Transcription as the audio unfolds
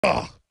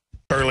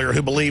Earlier,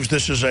 who believes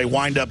this is a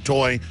wind-up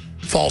toy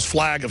false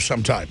flag of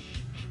some type.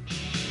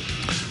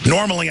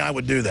 Normally, I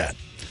would do that.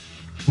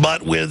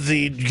 But with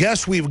the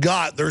guest we've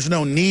got, there's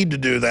no need to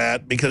do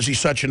that because he's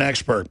such an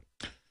expert.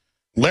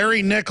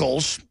 Larry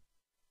Nichols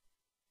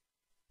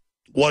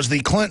was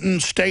the Clinton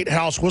State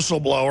House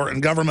whistleblower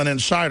and government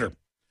insider.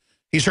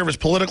 He served as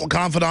political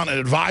confidant and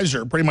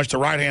advisor, pretty much the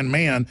right-hand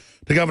man,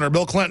 to Governor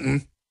Bill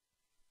Clinton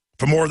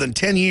for more than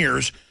 10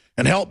 years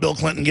and helped Bill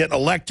Clinton get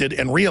elected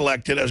and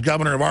reelected as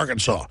governor of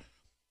Arkansas.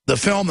 The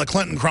film, The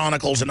Clinton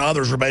Chronicles, and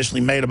others were basically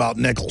made about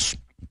Nichols.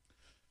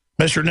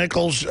 Mr.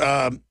 Nichols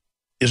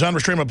is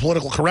unrestrained by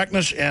political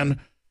correctness and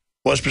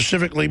was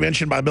specifically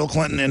mentioned by Bill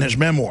Clinton in his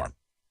memoir.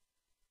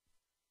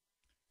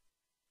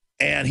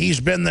 And he's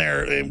been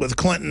there with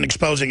Clinton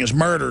exposing his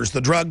murders,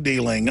 the drug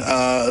dealing,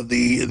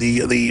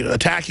 the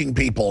attacking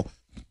people,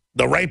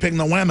 the raping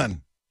the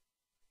women.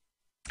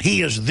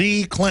 He is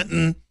the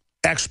Clinton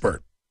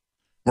expert.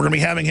 We're going to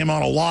be having him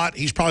on a lot.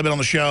 He's probably been on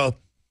the show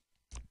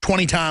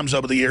 20 times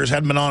over the years,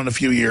 hadn't been on in a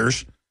few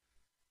years.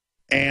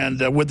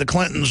 And with the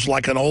Clintons,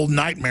 like an old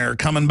nightmare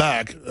coming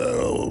back,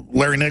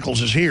 Larry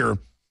Nichols is here.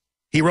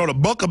 He wrote a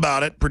book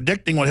about it,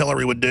 predicting what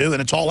Hillary would do,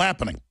 and it's all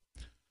happening.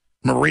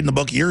 I remember reading the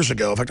book years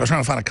ago. In fact, I was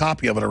trying to find a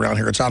copy of it around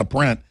here. It's out of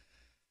print.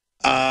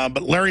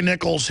 But Larry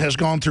Nichols has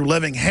gone through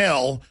living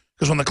hell,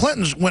 because when the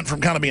Clintons went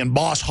from kind of being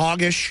boss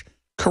hoggish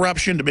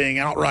corruption to being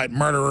outright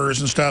murderers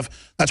and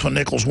stuff, that's when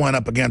Nichols went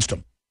up against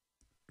them.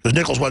 Because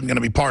Nichols wasn't going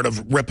to be part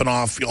of ripping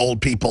off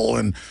old people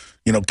and,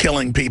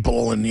 killing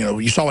people. And,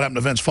 you saw what happened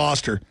to Vince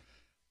Foster.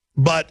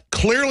 But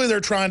clearly they're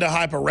trying to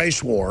hype a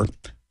race war.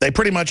 They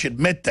pretty much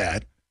admit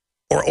that.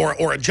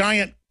 Or a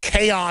giant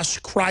chaos,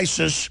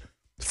 crisis,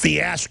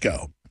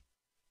 fiasco.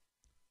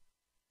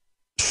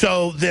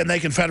 So then they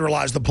can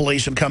federalize the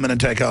police and come in and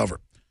take over.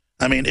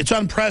 I mean, it's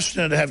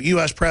unprecedented to have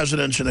U.S.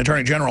 presidents and the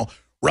Attorney General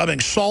rubbing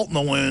salt in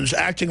the wounds,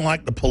 acting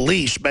like the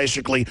police,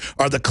 basically,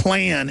 are the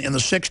Klan in the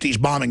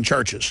 60s bombing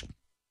churches.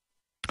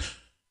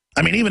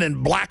 I mean, even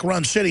in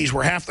black-run cities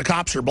where half the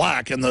cops are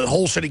black and the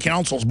whole city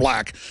council's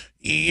black,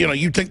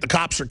 you think the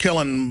cops are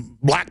killing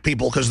black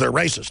people because they're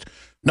racist.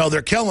 No,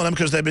 they're killing them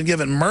because they've been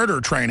given murder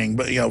training,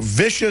 but,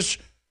 vicious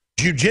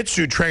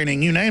jiu-jitsu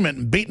training, you name it,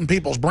 and beating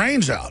people's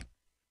brains out.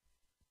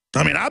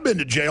 I mean, I've been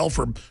to jail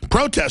for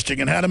protesting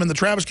and had them in the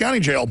Travis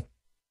County jail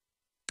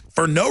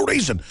for no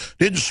reason.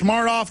 Didn't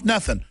smart off,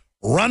 nothing.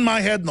 Run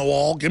my head in the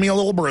wall, give me a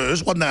little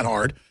bruise, wasn't that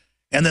hard.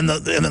 And then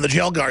the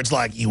jail guard's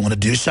like, you want to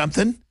do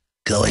something?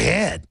 Go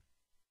ahead.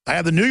 I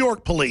have the New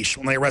York police,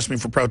 when they arrest me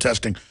for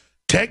protesting,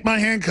 take my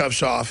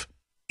handcuffs off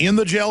in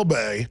the jail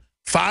bay,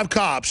 5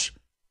 cops,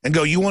 and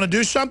go, you want to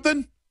do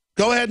something?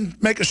 Go ahead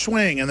and make a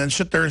swing, and then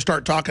sit there and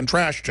start talking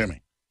trash to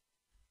me.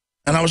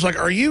 And I was like,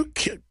 are you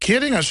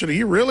kidding? I said, are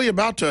you really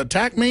about to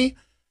attack me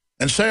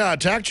and say I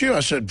attacked you? I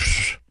said,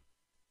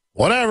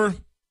 whatever.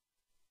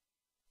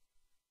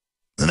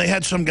 Then they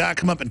had some guy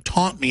come up and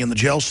taunt me in the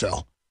jail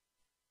cell.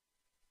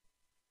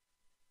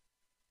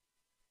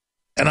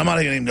 And I'm not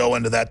going to even go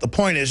into that. The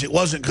point is, it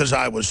wasn't because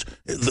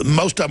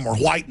most of them were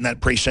white in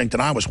that precinct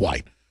and I was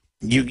white.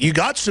 You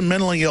got some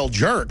mentally ill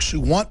jerks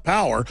who want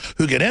power,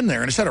 who get in there,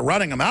 and instead of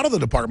running them out of the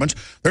departments,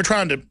 they're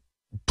trying to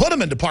put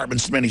them in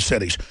departments in many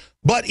cities.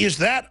 But is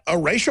that a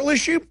racial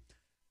issue?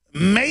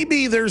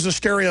 Maybe there's a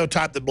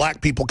stereotype that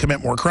black people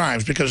commit more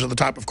crimes because of the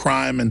type of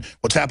crime and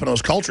what's happened to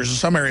those cultures. In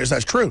some areas,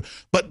 that's true.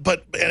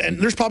 And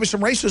there's probably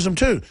some racism,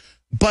 too.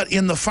 But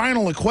in the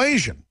final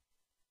equation,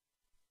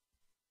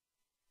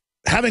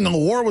 having a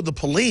war with the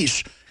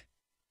police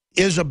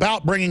is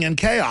about bringing in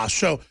chaos.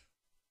 So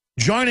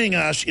joining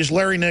us is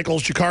Larry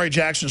Nichols. Jakari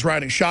Jackson's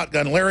riding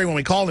shotgun. Larry, when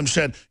we called him,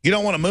 said, you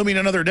don't want to move me to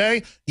another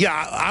day? Yeah,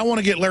 I want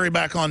to get Larry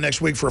back on next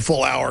week for a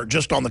full hour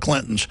just on the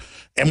Clintons.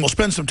 And we'll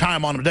spend some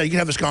time on him today. You can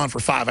have this gone for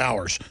 5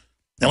 hours.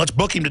 And let's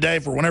book him today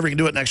for whenever he can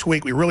do it next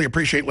week. We really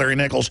appreciate Larry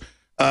Nichols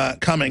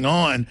coming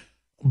on.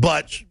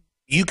 But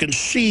you can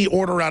see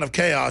order out of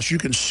chaos. You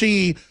can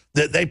see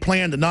that they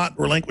plan to not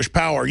relinquish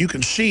power. You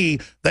can see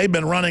they've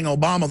been running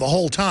Obama the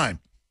whole time.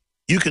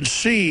 You can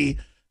see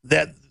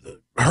that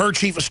her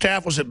chief of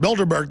staff was at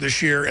Bilderberg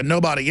this year and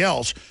nobody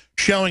else,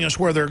 showing us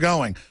where they're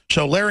going.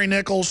 So, Larry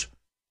Nichols,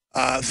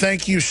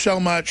 thank you so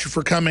much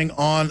for coming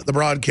on the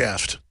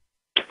broadcast.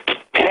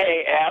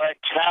 Hey, Alex,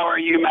 how are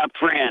you, my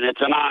friend? It's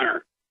an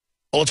honor.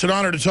 Well, it's an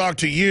honor to talk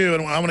to you,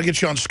 and I want to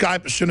get you on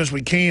Skype as soon as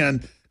we can,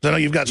 because I know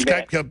you've got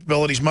Skype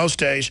capabilities most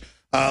days,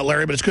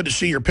 Larry, but it's good to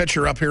see your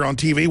picture up here on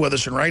TV with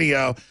us and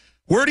radio.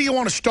 Where do you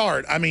want to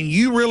start? I mean,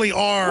 you really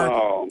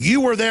are,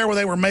 you were there where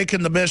they were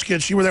making the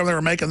biscuits. You were there when they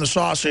were making the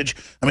sausage.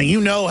 I mean,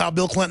 you know how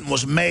Bill Clinton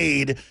was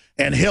made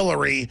and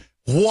Hillary.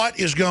 What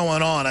is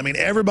going on? I mean,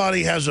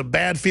 everybody has a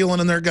bad feeling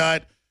in their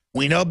gut.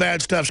 We know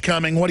bad stuff's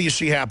coming. What do you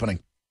see happening?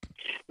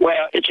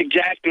 Well, it's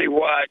exactly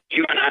what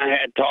you and I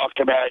had talked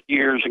about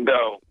years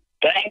ago.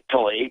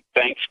 Thankfully,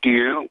 thanks to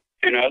you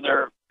and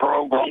other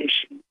programs,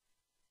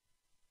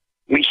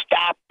 we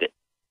stopped it.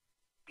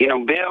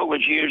 Bill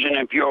was using,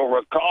 if you'll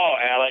recall,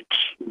 Alex,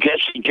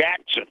 Jesse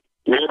Jackson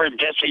Remember,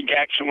 Jesse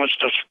Jackson was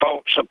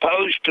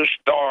supposed to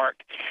start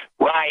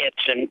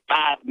riots in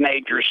 5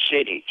 major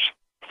cities.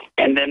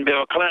 And then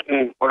Bill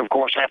Clinton would, of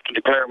course, have to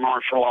declare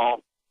martial law.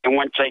 And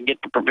once they get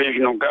the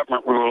provisional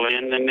government rule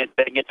in, then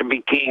they get to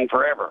be king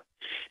forever.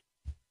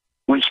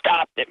 We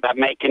stopped it by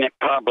making it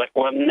public.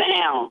 Well,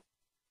 now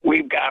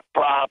we've got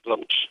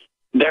problems.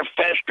 They're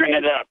festering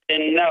it up.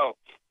 And no,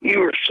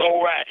 you are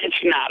so right.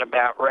 It's not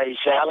about race,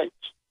 Alex.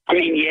 I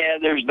mean, yeah,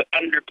 there's the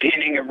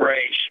underpinning of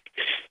race.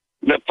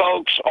 But,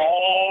 folks,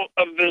 all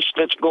of this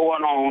that's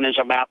going on is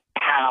about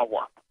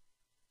power.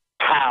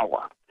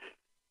 Power.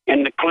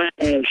 And the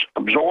Clintons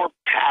absorb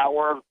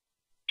power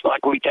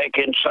like we take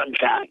in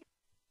sunshine.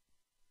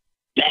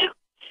 Now,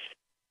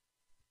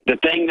 the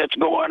thing that's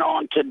going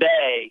on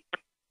today,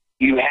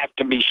 you have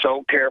to be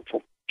so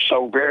careful,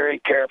 so very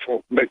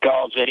careful,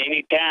 because at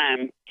any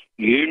time,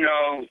 you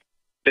know,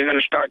 they're going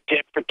to start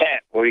tit for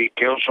tat. Well, you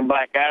kill some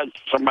black guys,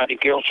 somebody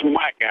kills some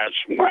white guys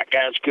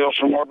kill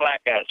some more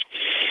black guys.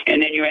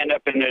 And then you end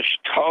up in this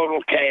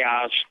total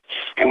chaos.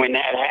 And when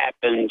that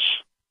happens,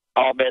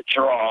 all bets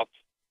are off.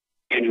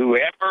 And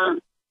whoever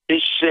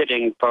is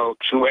sitting,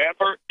 folks,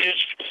 whoever is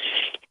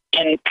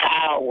in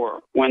power,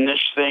 when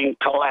this thing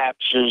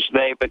collapses,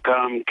 they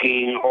become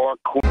king or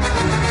queen.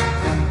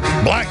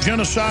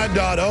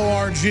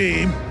 Blackgenocide.org.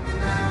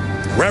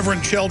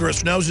 Reverend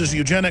Childress knows his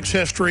eugenics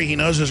history. He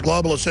knows his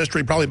globalist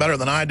history probably better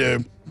than I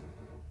do.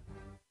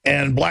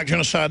 And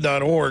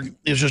blackgenocide.org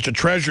is just a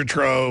treasure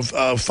trove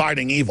of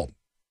fighting evil.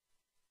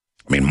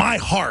 I mean, my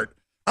heart,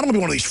 I don't want to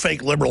be one of these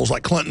fake liberals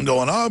like Clinton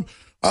going, oh,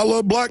 I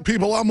love black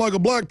people. I'm like a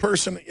black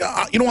person.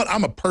 You know what?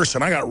 I'm a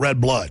person. I got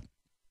red blood.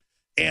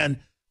 And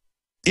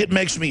it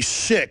makes me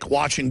sick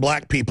watching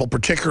black people,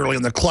 particularly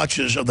in the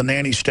clutches of the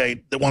nanny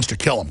state that wants to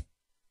kill them.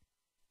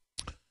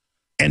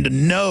 And to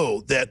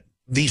know that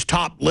these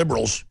top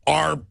liberals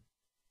are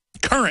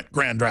current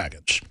Grand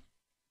Dragons,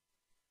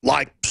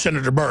 like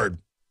Senator Byrd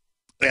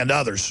and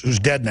others, who's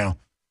dead now.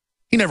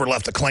 He never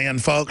left the Klan,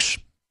 folks.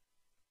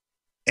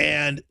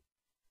 And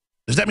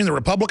does that mean the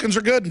Republicans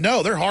are good?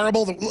 No, they're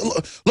horrible.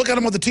 Look at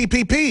them with the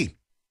TPP.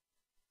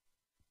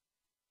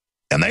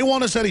 And they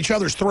want us at each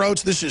other's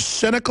throats. This is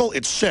cynical.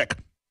 It's sick.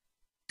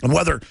 And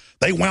whether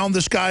they wound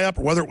this guy up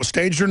or whether it was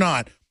staged or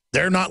not,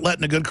 they're not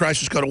letting a good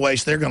crisis go to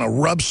waste. They're going to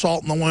rub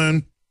salt in the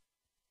wound.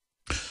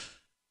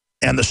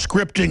 And the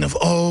scripting of,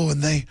 oh,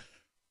 and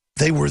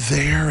they were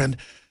there, and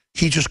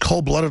he just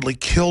cold-bloodedly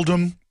killed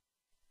him,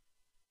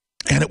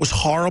 and it was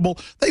horrible.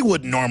 They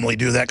wouldn't normally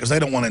do that because they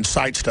don't want to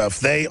incite stuff.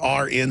 They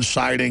are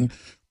inciting.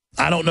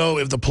 I don't know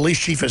if the police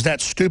chief is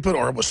that stupid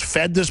or was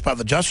fed this by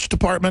the Justice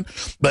Department,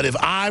 but if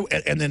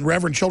and then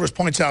Reverend Childress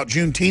points out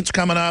Juneteenth's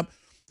coming up,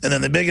 and then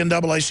the big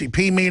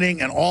NAACP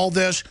meeting and all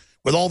this,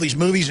 with all these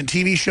movies and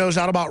TV shows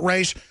out about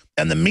race,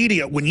 and the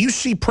media, when you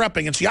see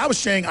prepping, and see, I was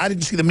saying I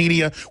didn't see the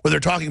media with their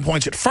talking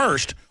points at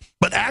first,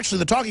 but actually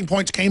the talking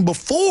points came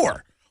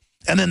before.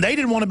 And then they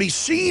didn't want to be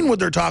seen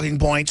with their talking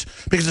points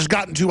because it's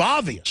gotten too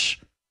obvious.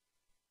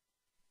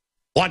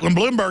 Like when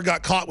Bloomberg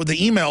got caught with the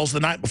emails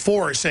the night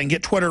before saying,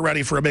 get Twitter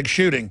ready for a big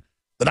shooting,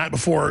 the night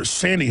before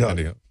Sandy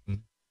Hook.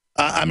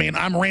 I mean,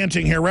 I'm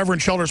ranting here.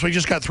 Reverend Childress, we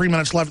just got 3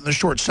 minutes left in this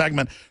short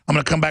segment. I'm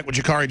going to come back with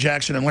Jakari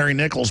Jackson and Larry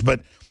Nichols, but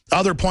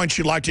other points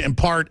you'd like to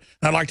impart,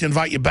 and I'd like to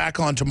invite you back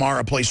on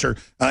tomorrow, please, sir,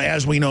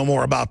 as we know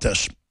more about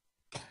this.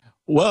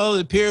 Well,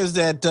 it appears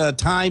that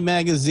Time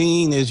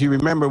Magazine, as you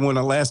remember when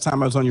the last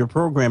time I was on your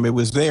program, it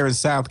was there in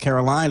South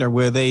Carolina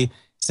where they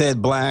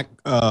said Black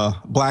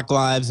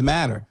Lives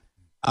Matter.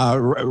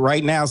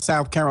 Right now,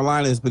 South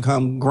Carolina has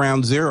become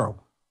ground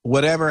zero.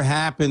 Whatever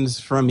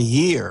happens from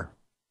here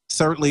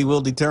certainly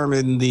will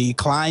determine the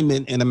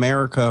climate in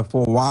America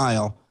for a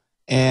while.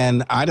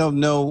 And I don't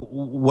know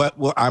what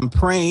I'm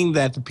praying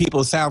that the people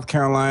of South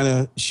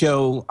Carolina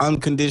show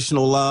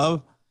unconditional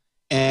love,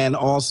 and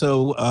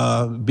also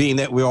being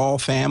that we're all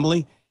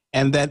family,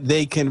 and that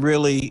they can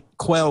really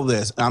quell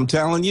this. I'm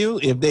telling you,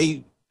 if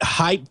they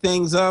hype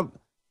things up,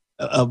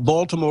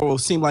 Baltimore will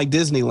seem like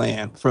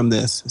Disneyland from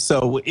this.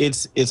 So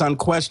it's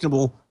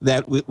unquestionable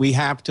that we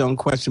have to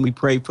unquestionably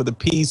pray for the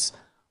peace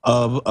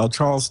of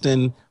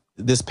Charleston.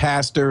 This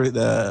pastor,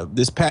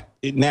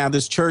 now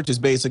this church is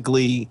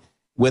basically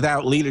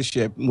without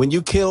leadership. When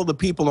you kill the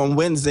people on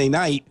Wednesday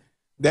night,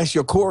 that's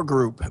your core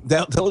group.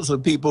 Those are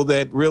people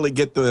that really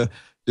get the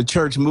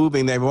church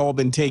moving. They've all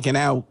been taken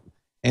out.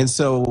 And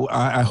so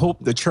I hope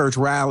the church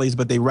rallies,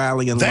 but they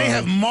rally in love. They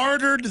have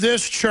martyred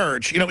this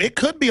church. You know, it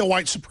could be a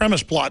white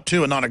supremacist plot,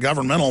 too, and not a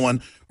governmental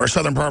one or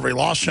Southern Poverty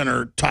Law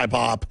Center type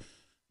op,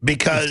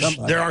 because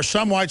there are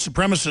some white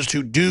supremacists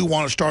who do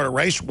want to start a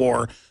race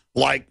war,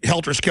 like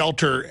Helter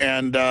Skelter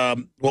and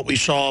what we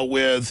saw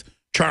with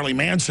Charlie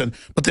Manson.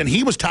 But then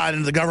he was tied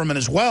into the government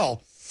as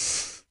well.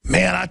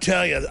 Man, I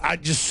tell you, I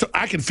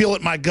can feel it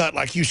in my gut,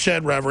 like you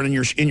said, Reverend,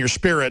 in your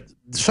spirit.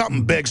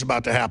 Something big's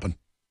about to happen.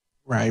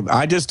 Right.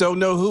 I just don't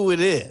know who it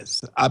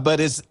is, but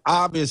it's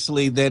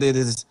obviously that it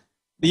is.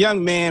 The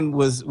young man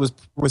was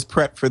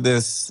prepped for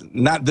this,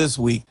 not this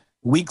week,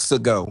 weeks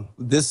ago.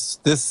 This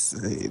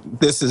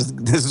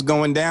is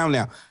going down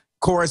now.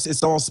 course,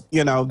 it's all,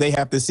 you know, they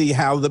have to see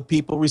how the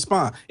people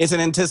respond. It's an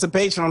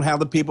anticipation on how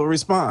the people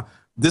respond.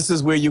 This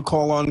is where you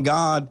call on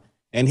God,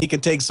 and he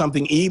can take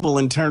something evil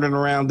and turn it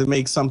around to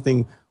make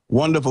something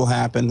wonderful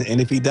happen.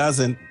 And if he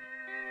doesn't,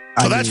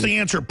 so that's the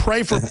answer.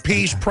 Pray for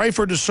peace, pray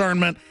for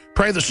discernment,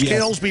 pray the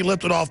scales be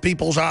lifted off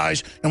people's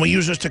eyes, and we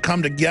use this to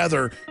come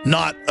together,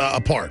 not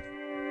apart.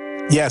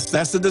 Yes,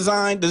 that's the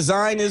design.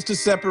 Design is to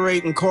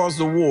separate and cause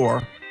the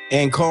war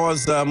and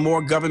cause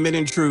more government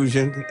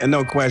intrusion, and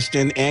no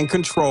question, and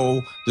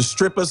control, to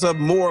strip us of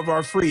more of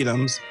our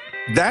freedoms.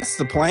 That's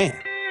the plan.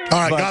 All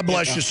right, God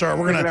bless you, sir.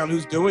 We're going to figure out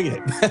who's doing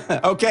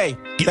it. Okay,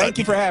 thank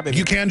you for having me.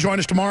 You can join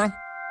us tomorrow?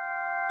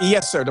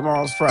 Yes, sir.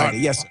 Tomorrow's Friday.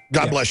 Right. Yes, sir.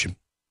 God bless you.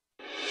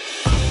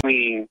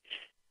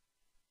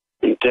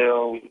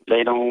 Until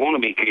they don't want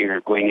to be king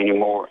or queen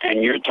anymore.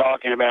 And you're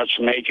talking about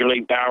some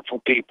majorly powerful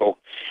people,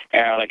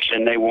 Alex,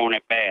 and they want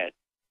it bad.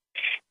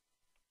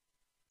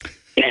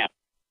 Now,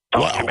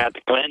 talking about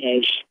the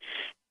Clintons,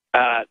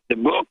 the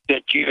book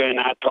that you and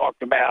I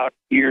talked about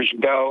years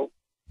ago,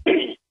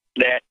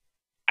 that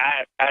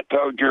I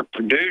told your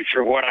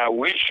producer what I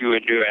wish you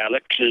would do,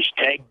 Alex, is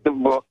take the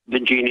book, The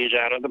Genie's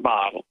Out of the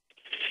Bottle,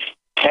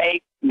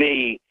 take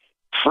the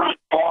front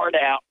part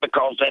out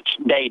because that's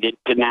dated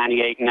to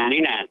 98 and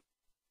 99.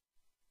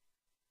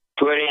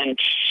 Put in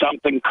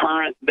something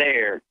current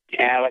there,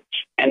 Alex,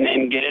 and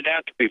then get it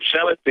out to people,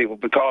 sell it to people,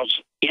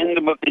 because in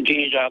the book, The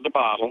Genie's Out of the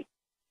Bottle,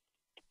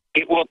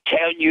 it will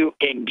tell you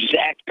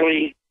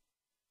exactly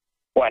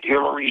what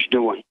Hillary's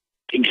doing,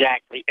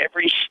 exactly,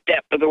 every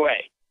step of the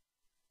way.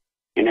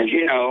 And as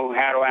you know,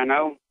 how do I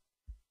know?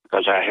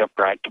 Because I helped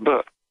write the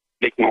book.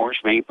 Dick Morris,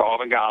 me, Paul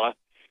Vigala,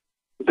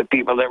 the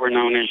people that were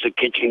known as the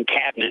kitchen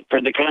cabinet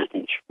for the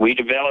Clintons. We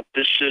developed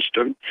this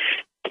system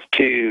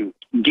to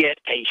get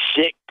a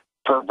sick,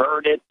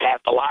 perverted,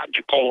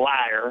 pathological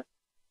liar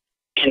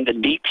in the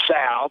Deep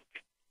South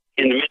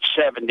in the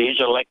mid-'70s,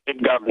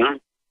 elected governor,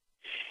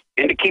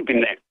 and to keep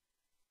him there.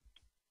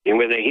 And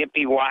with a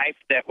hippie wife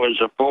that was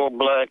a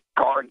full-blood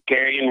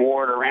card-carrying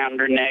wart around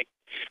her neck,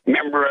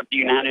 member of the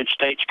United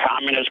States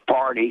Communist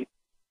Party,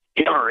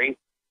 Hillary,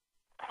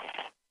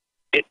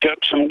 it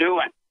took some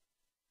doing.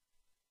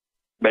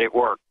 But it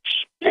works,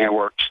 and it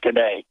works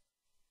today.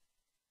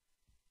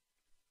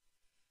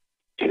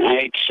 And I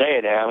hate to say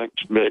it, Alex,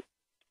 but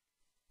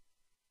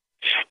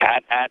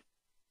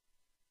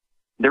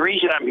the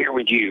reason I'm here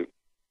with you,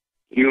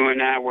 you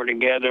and I were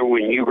together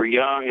when you were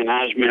young and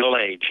I was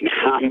middle-aged.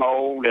 Now I'm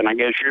old, and I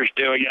guess you're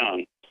still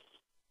young.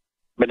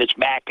 But it's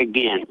back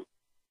again.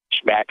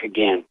 It's back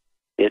again.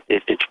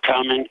 It's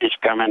coming. It's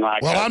coming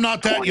like. Well, I'm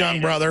not that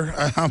young, brother.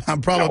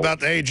 I'm probably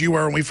about the age you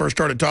were when we first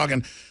started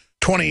talking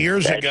 20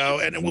 years ago.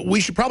 And we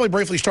should probably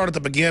briefly start at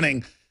the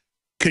beginning,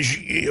 because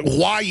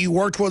why you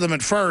worked with them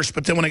at first,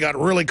 but then when it got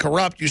really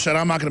corrupt, you said,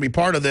 I'm not going to be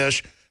part of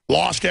this.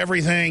 Lost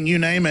everything, you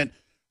name it.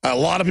 A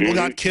lot of people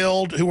got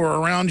killed who were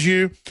around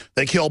you.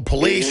 They killed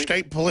police,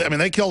 state police. I mean,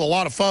 they killed a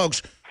lot of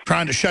folks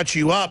trying to shut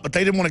you up, but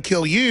they didn't want to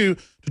kill you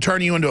to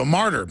turn you into a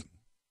martyr.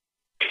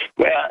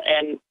 Well,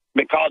 and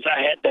because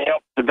I had to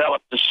help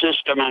develop the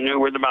system, I knew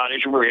where the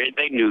bodies were.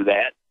 They knew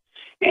that.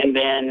 And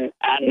then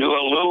I knew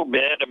a little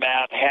bit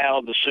about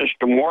how the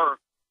system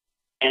worked.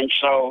 And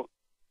so,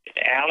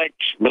 Alex,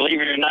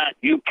 believe it or not,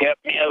 you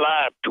kept me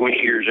alive 20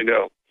 years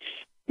ago.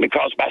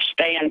 Because by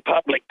staying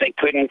public, they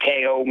couldn't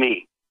KO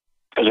me.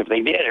 Because if they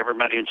did,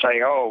 everybody would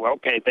say, oh,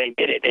 okay, they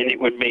did it. And it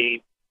would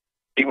be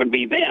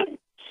them.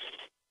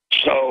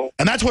 So,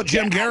 and that's what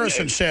Jim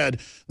Garrison said.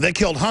 They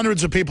killed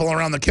hundreds of people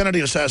around the Kennedy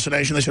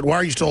assassination. They said, why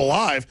are you still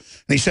alive?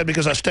 And he said,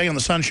 because I stay in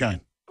the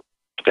sunshine.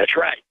 That's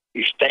right.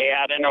 You stay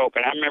out in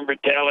open. I remember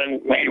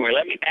telling, anyway,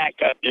 let me back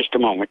up just a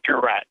moment. You're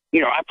right.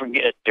 You know, I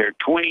forget, there are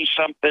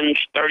 20-somethings,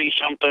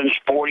 30-somethings,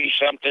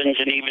 40-somethings,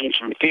 and even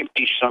some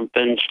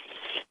 50-somethings,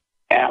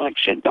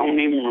 Alex, I don't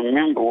even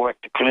remember what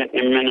the Clinton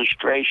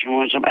administration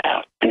was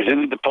about and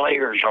who the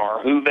players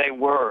are, who they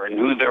were, and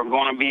who they're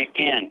going to be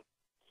again.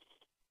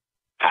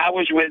 I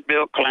was with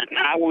Bill Clinton.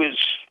 I was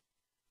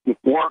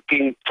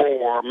working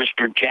for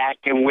Mr. Jack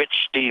and Whit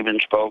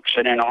Stevens, folks,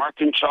 and in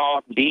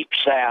Arkansas, Deep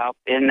South,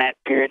 in that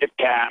period of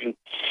time,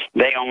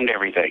 they owned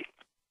everything.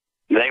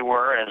 They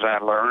were, as I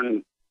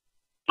learned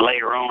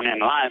later on in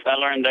life, I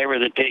learned they were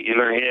the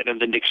titular head of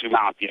the Dixie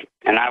Mafia,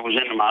 and I was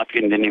in the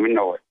Mafia and didn't even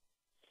know it.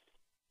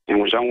 And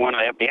was on one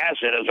of the FBI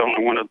said I was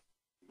only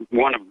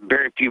one of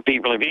very few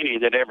people, if any,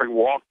 that ever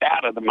walked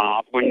out of the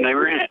mob when they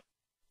were in it.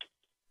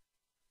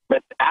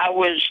 But I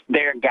was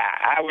their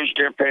guy. I was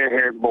their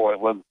fair-haired boy.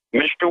 Well,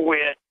 Mr.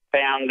 Witt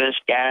found this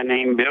guy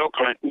named Bill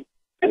Clinton,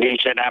 and he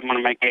said, I'm going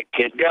to make that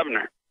kid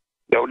governor.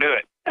 Go do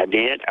it. I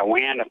did. I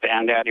went. I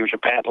found out he was a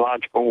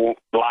pathological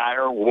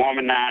liar,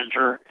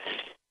 womanizer.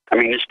 I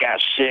mean, this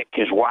guy's sick.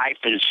 His wife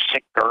is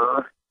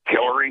sicker.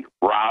 Hillary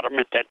Rodham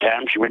at that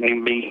time. She wouldn't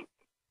even be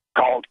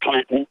called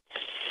Clinton.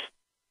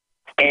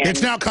 And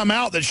it's now come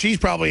out that she's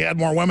probably had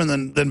more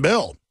women than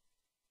Bill.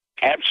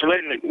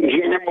 Absolutely.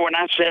 You remember when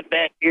I said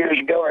that years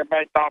ago,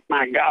 everybody thought,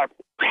 my God,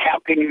 how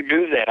can you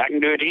do that? I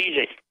can do it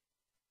easy.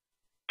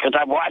 because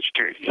I've watched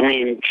her. I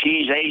mean,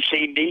 she's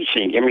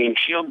AC/DC. I mean,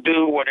 she'll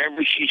do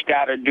whatever she's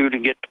got to do to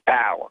get the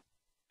power,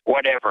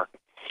 whatever,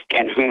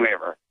 and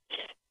whoever.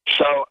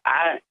 So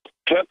I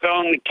took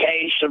on the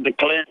case of the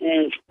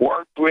Clintons,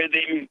 worked with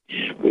him,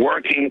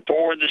 working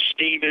for the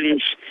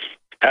Stevens,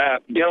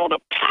 built a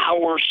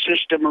power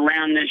system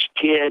around this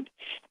kid,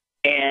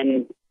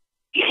 and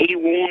he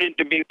wanted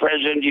to be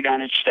president of the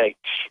United States.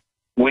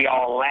 We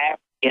all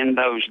laughed in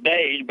those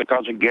days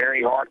because of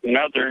Gary Hart and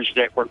others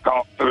that were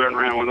caught fooling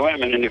around with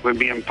women, and it would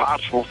be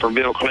impossible for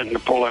Bill Clinton to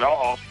pull it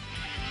off.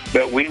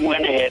 But we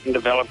went ahead and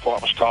developed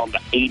what was called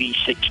the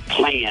 86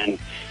 Plan.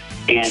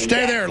 And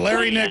stay there.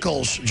 Larry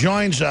Nichols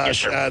joins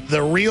us. Yes,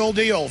 the real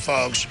deal,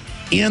 folks,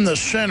 in the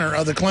center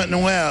of the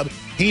Clinton web.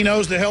 He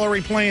knows the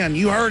Hillary plan.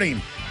 You heard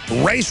him.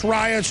 Race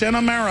riots in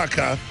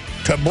America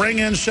to bring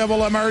in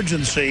civil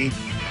emergency.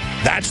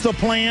 That's the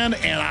plan,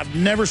 and I've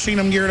never seen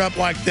them geared up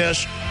like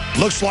this.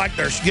 Looks like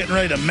they're getting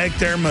ready to make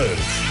their move.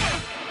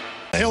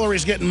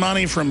 Hillary's getting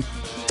money from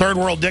third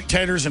world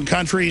dictators and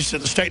countries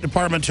at the State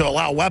Department to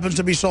allow weapons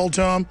to be sold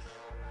to them.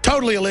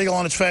 Totally illegal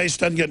on its face.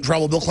 Doesn't get in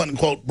trouble. Bill Clinton,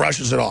 quote,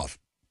 brushes it off.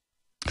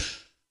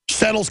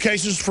 Settles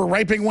cases for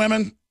raping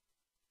women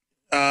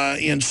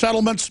in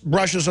settlements,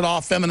 brushes it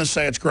off. Feminists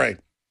say it's great.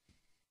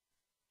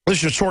 This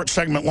is a short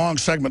segment, long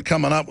segment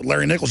coming up with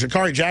Larry Nichols.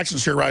 Jakari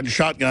Jackson's here riding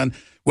shotgun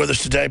with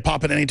us today.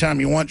 Pop in anytime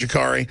you want,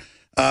 Jakari,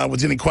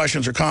 with any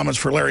questions or comments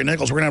for Larry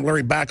Nichols. We're going to have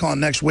Larry back on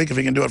next week if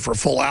he can do it for a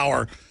full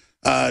hour,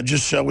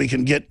 just so we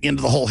can get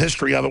into the whole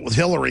history of it with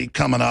Hillary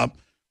coming up.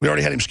 We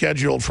already had him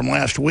scheduled from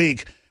last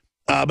week.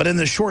 But in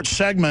this short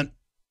segment,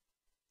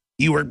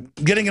 you were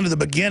getting into the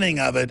beginning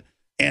of it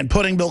and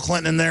putting Bill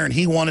Clinton in there, and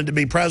he wanted to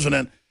be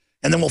president.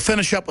 And then we'll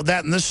finish up with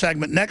that in this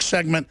segment. Next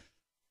segment,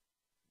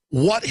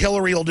 what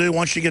Hillary will do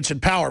once she gets in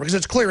power. Because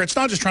it's clear, it's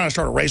not just trying to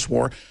start a race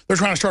war. They're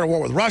trying to start a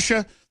war with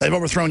Russia. They've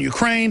overthrown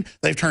Ukraine.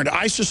 They've turned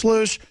ISIS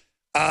loose.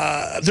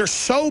 They're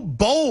so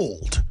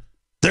bold.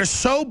 They're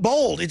so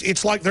bold.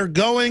 It's like they're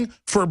going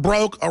for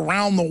broke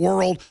around the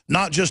world,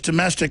 not just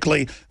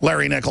domestically,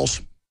 Larry Nichols.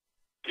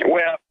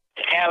 Well,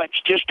 Alex,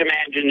 just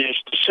imagine this.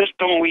 The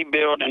system we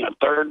built in a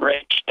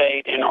third-rate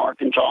state in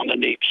Arkansas in the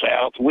Deep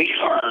South, we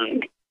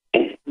learned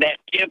that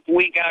if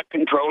we got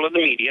control of the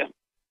media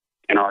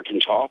in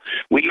Arkansas,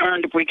 we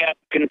learned if we got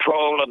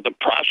control of the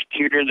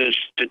prosecutor, the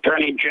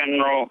attorney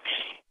general,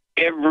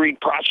 every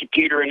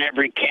prosecutor in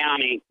every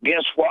county,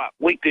 guess what?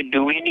 We could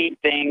do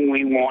anything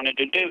we wanted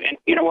to do. And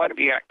you know what? If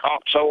you got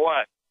caught, so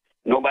what?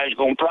 Nobody's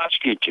going to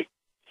prosecute you.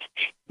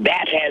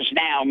 That has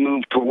now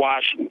moved to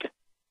Washington.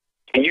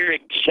 And you're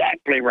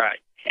exactly right.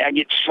 I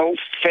get so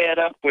fed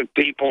up with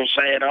people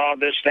saying, oh,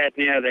 this, that,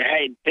 and the other.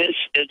 Hey, this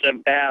is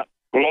about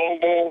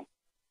global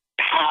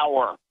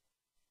power.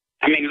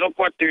 I mean, look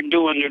what they're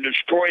doing. They're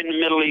destroying the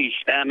Middle East.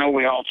 I know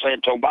we all say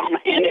it's Obama,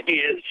 and it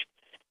is.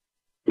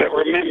 But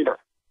remember,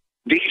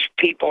 these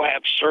people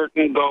have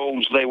certain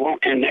goals they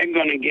want, and they're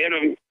going to get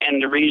them.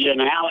 And the reason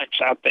Alex,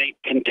 I think,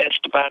 can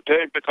testify to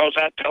it, because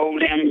I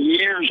told him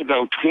years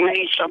ago,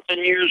 20-something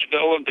years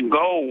ago, of the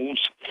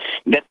goals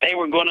that they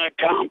were going to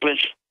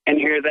accomplish, and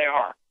here they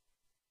are.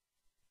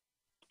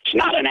 It's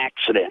not an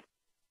accident.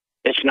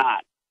 It's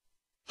not.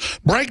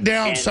 Break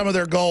down some of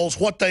their goals,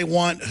 what they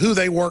want, who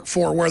they work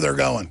for, where they're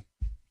going.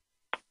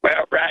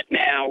 Well, right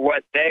now,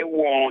 what they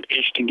want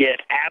is to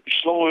get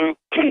absolute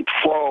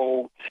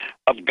control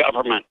of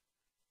government.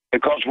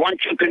 Because once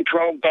you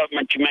control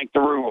government, you make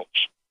the rules.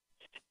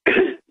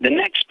 The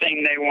next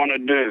thing they want to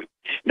do,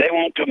 they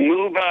want to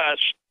move us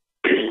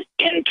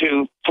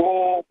into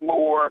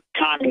full-bore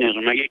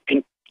communism. It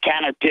can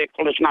kind of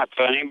tickle. It's not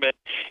funny, but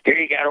here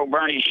you got old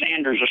Bernie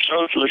Sanders, a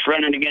socialist,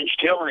 running against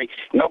Hillary.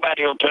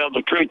 Nobody will tell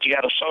the truth. You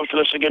got a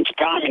socialist against a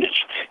communist.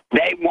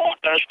 They want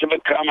us to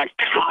become a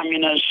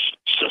communist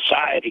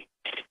society.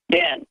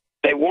 Then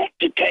they want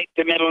to take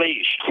the Middle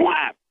East.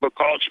 Why?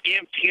 Because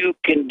if you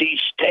can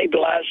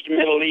destabilize the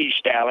Middle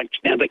East, Alex,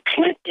 now the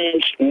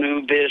Clintons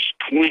knew this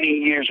 20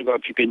 years ago.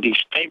 If you can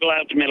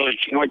destabilize the Middle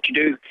East, you know what you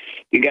do?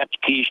 You got the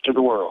keys to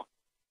the world.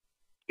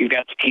 You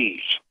got the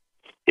keys.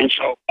 And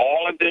so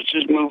all of this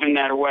is moving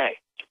that way.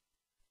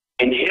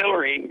 And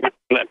Hillary,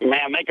 may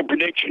I make a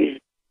prediction?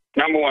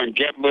 Number one,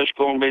 Jeb Bush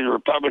going to be the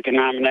Republican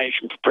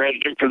nomination for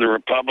president for the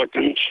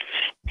Republicans,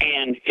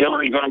 and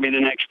Hillary's going to be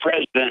the next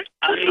president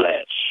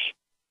unless,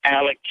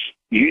 Alex,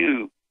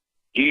 you,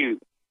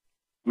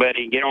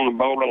 buddy, get on a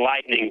bolt of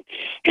lightning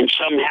and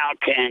somehow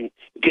can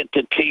get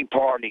the Tea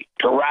Party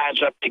to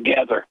rise up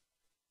together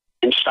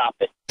and stop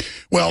it.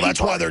 Well,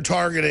 that's why they're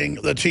targeting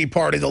the Tea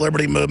Party, the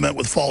Liberty Movement,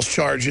 with false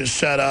charges,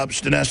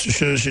 setups. Dinesh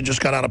D'Souza just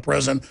got out of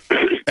prison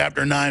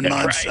after 9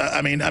 months. Right.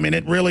 I mean,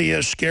 it really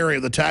is scary,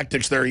 the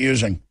tactics they're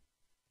using.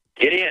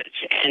 It is.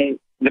 And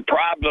the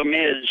problem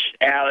is,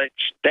 Alex,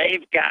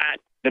 they've got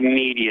the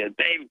media.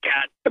 They've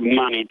got the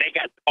money. They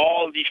got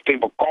all these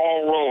people,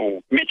 Karl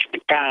Rove, Mitch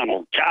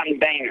McConnell, John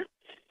Boehner.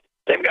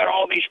 They've got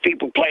all these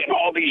people playing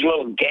all these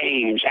little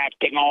games,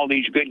 acting all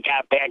these good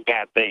guy, bad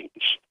guy things.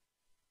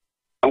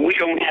 And we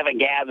don't have a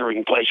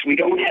gathering place. We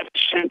don't have a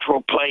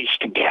central place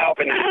to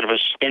galvanize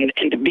us and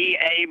to be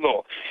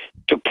able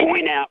to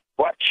point out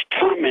what's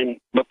coming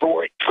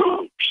before it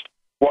comes.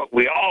 What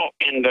we all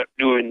end up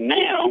doing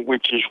now,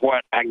 which is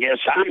what I guess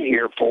I'm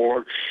here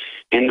for,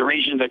 and the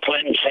reason the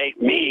Clintons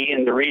hate me,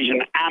 and the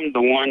reason I'm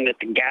the one that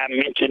the guy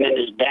mentioned in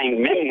his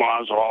dang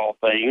memoirs of all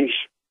things,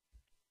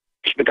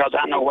 is because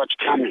I know what's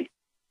coming.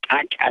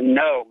 I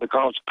know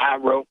because I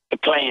wrote the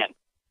plan.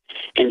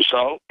 And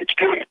so it's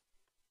coming.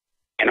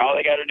 And all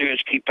they got to do is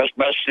keep us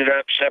busted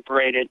up,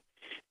 separated,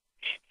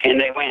 and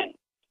they win,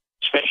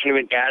 especially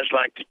with guys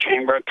like the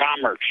Chamber of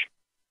Commerce.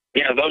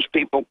 You know, those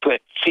people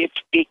put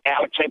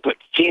Alex, they put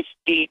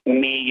 $50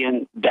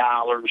 million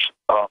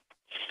up,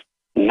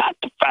 not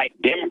to fight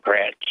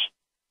Democrats,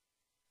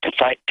 to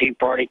fight Tea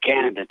Party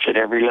candidates at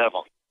every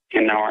level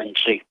in the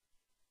RNC.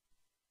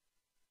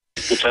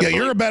 Yeah,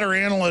 you're a better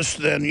analyst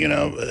than, you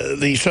know,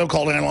 the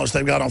so-called analysts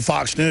they've got on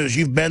Fox News.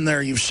 You've been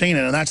there, you've seen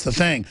it, and that's the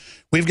thing.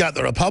 We've got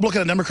the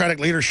Republican and Democratic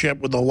leadership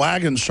with the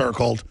wagon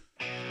circled,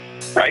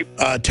 right,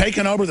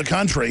 taking over the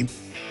country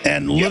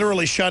and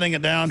literally shutting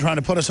it down, trying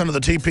to put us under the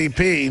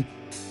TPP.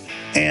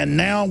 And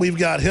now we've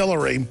got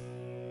Hillary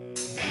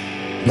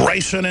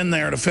racing in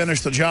there to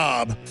finish the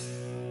job.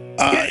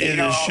 It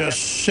is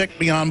just sick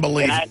beyond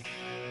belief.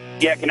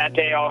 Can I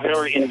tell you all,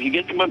 Hillary, and if you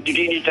get the book, the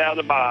genius out of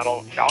the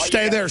bottle.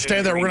 Stay there.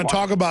 We're going to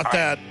talk about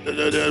that.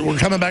 We're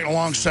coming back in a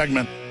long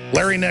segment.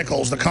 Larry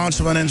Nichols, the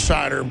consummate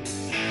insider.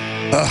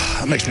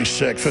 That makes me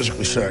sick,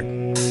 physically sick.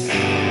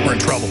 We're in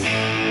trouble.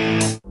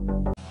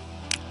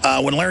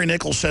 When Larry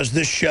Nichols says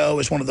this show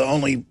is one of the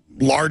only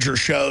larger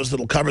shows that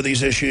will cover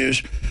these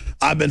issues,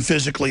 I've been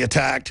physically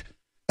attacked.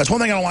 That's one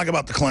thing I don't like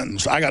about the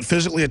Clintons. I got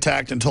physically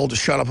attacked and told to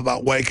shut up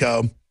about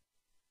Waco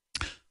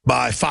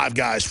by 5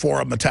 guys.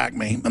 4 of them attacked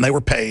me, and they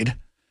were paid.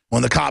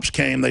 When the cops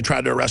came, they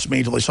tried to arrest me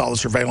until they saw the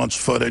surveillance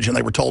footage, and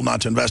they were told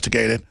not to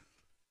investigate it.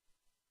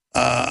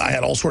 I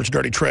had all sorts of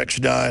dirty tricks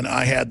done.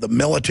 I had the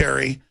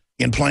military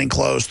in plain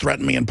clothes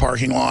threaten me in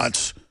parking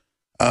lots.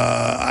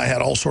 I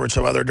had all sorts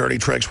of other dirty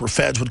tricks where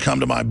feds would come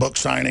to my book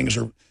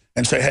signings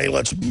and say, hey,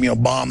 let's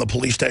bomb the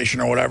police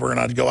station or whatever, and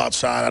I'd go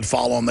outside, I'd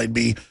follow them, they'd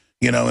be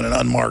in an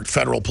unmarked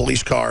federal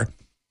police car.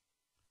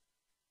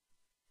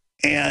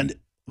 And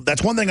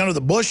that's one thing under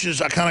the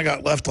Bushes, I kind of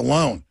got left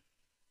alone,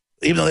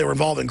 even though they were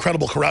involved in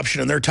incredible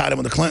corruption and they're tied in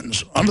with the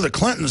Clintons. Under the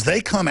Clintons,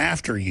 they come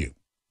after you.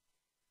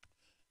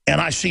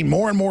 And I see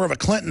more and more of a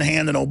Clinton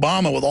hand in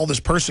Obama with all this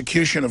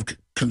persecution of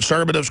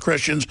conservatives,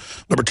 Christians,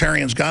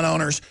 libertarians, gun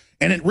owners.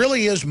 And it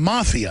really is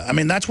mafia. I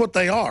mean, that's what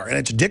they are. And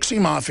it's Dixie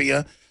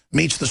Mafia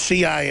meets the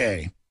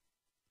CIA.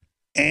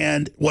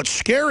 And what's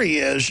scary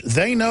is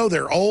they know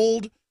they're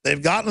old.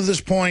 They've gotten to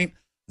this point.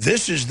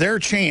 This is their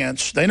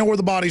chance. They know where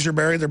the bodies are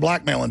buried. They're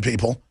blackmailing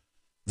people.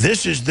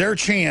 This is their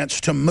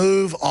chance to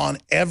move on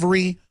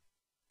every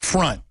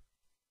front.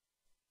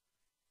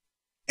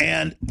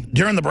 And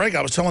during the break,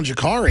 I was telling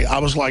Jakari, I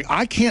was like,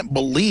 I can't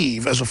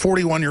believe as a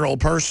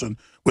 41-year-old person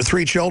with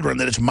 3 children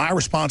that it's my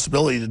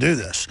responsibility to do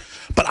this.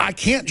 But I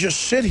can't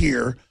just sit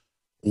here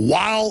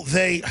while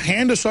they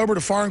hand us over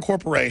to foreign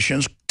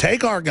corporations,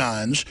 take our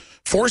guns,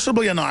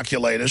 forcibly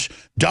inoculate us,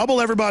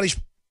 double everybody's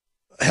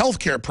health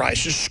care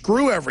prices,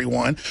 screw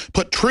everyone,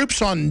 put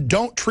troops on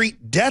don't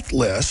treat death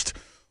list,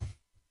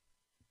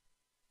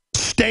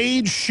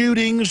 stage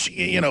shootings,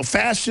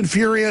 Fast and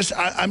Furious.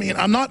 I mean,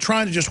 I'm not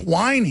trying to just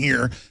whine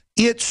here.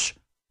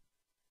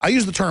 I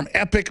use the term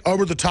epic,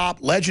 over the top,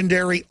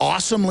 legendary,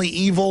 awesomely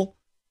evil.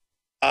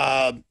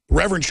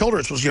 Reverend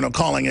Childress was,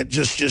 calling it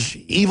just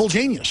evil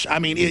genius. I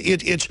mean,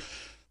 it's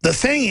the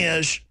thing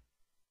is,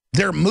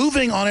 they're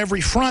moving on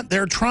every front.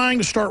 They're trying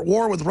to start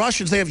war with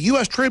Russians. They have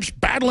U.S. troops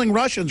battling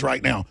Russians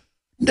right now.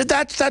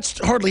 That's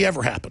hardly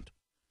ever happened.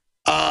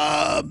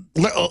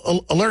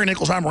 Larry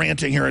Nichols, I'm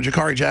ranting here, and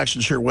Jakari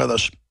Jackson's here with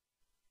us.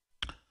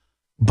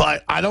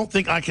 But I don't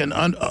think I can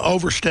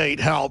overstate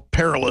how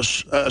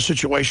perilous a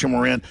situation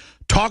we're in.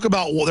 Talk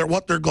about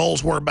what their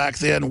goals were back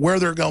then, where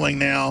they're going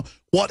now,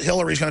 what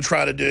Hillary's going to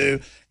try to do,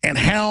 and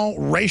how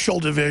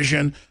racial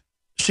division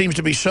seems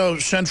to be so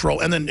central.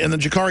 And then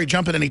Jakari,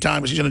 jump in any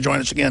time because he's going to join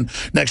us again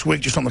next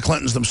week just on the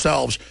Clintons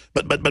themselves.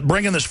 But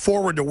bringing this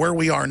forward to where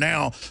we are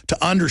now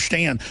to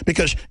understand.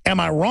 Because am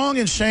I wrong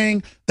in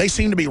saying they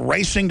seem to be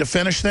racing to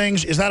finish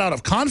things? Is that out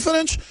of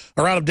confidence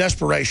or out of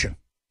desperation?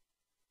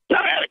 No,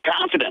 out of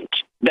confidence.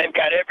 They've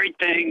got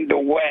everything the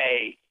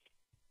way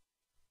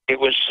it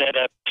was set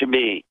up to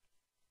be.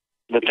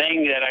 The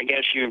thing that I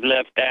guess you've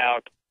left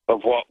out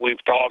of what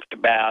we've talked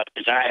about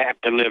is I have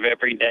to live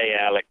every day,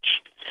 Alex,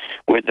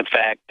 with the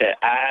fact that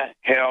I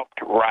helped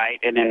write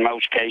and in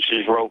most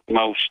cases wrote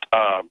most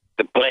of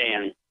the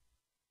plan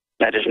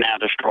that is now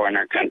destroying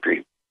our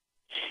country.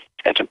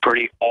 That's a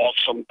pretty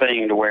awesome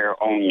thing to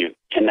wear on you.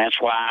 And that's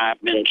why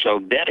I've been so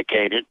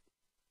dedicated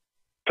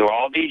to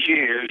all these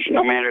years,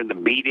 no matter the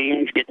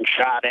beatings, getting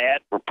shot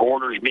at,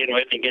 reporters being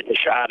with me getting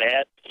shot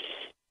at.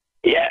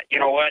 Yeah, you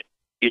know what?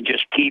 You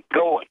just keep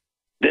going.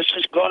 This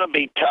is going to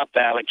be tough,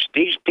 Alex.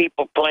 These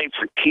people play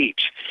for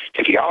keeps.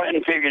 If y'all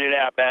hadn't figured it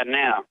out by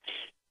now,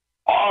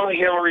 All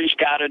Hillary's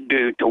got to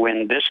do to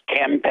win this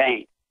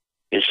campaign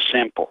is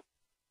simple.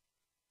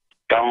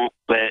 Don't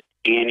let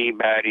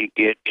anybody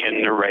get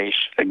in the race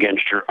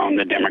against her on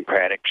the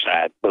Democratic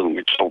side. Boom,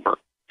 it's over.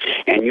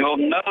 And you'll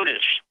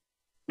notice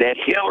that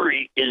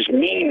Hillary is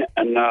mean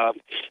enough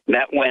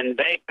that when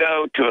they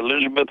go to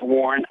Elizabeth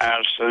Warren, I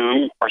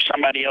assume, or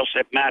somebody else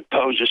that might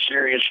pose a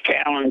serious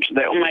challenge,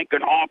 they'll make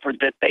an offer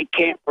that they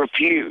can't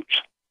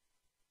refuse.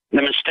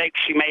 The mistake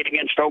she made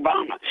against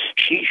Obama.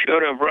 She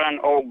should have run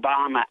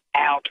Obama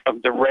out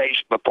of the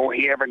race before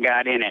he ever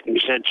got in it and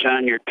said,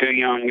 son, you're too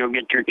young, you'll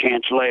get your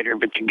chance later,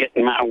 but you get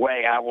in my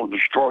way, I will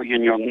destroy you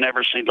and you'll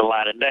never see the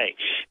light of day.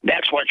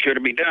 That's what should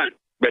have been done.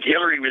 But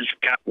Hillary has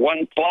got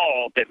one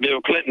flaw that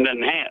Bill Clinton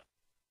doesn't have.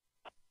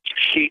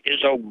 She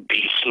is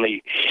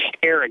obesely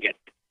arrogant,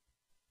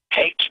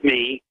 hates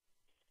me,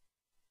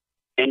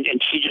 and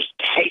she just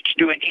hates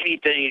doing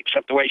anything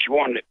except the way she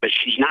wanted it. But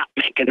she's not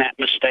making that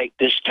mistake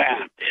this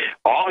time.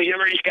 All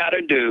Hillary's got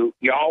to do,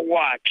 y'all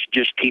watch,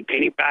 just keep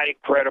anybody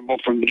credible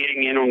from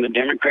getting in on the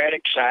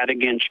Democratic side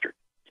against her.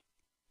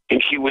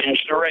 And she wins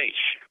the race.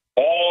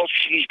 All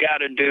she's got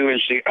to do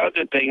is the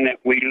other thing that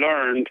we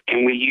learned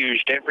and we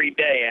used every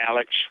day,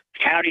 Alex.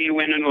 How do you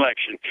win an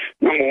election?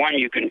 Number one,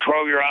 you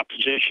control your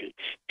opposition.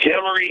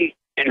 Hillary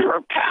and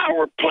her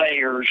power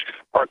players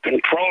are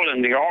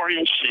controlling the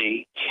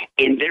RNC,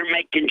 and they're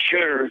making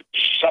sure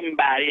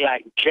somebody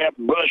like Jeb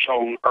Bush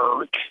on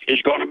earth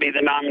is going to be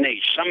the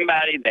nominee,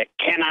 somebody that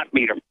cannot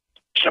beat them,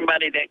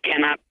 somebody that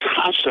cannot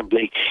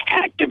possibly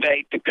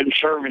activate the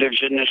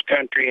conservatives in this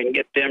country and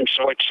get them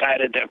so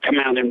excited they'll come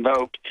out and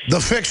vote. The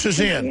fix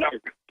is in.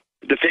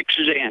 The fix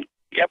is in.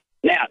 Yep.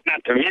 Now,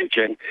 not to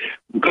mention,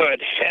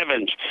 good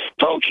heavens,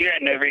 folks, you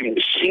have never even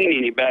seen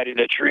anybody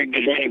that's rigged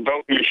as many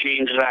voting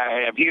machines as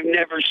I have. You've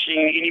never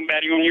seen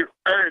anybody on your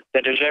earth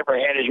that has ever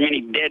had as many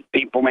dead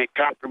people make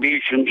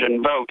contributions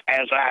and vote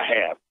as I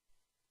have.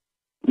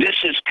 This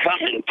is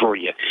coming for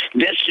you.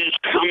 This is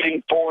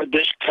coming for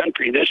this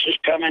country. This is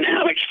coming,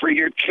 Alex, for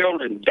your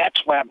children.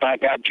 That's why, by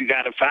God, you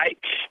got to fight.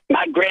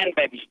 My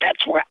grandbabies,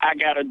 that's why I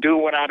got to do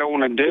what I don't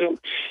want to do.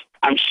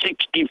 I'm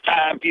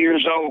 65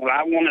 years old.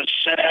 I want to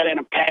sit out in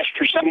a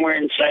pasture somewhere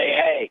and say,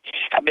 hey,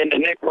 I've been to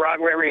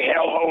Nicaragua, every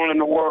hellhole in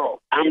the world.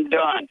 I'm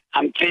done.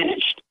 I'm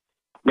finished.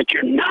 But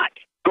you're not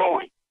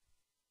going.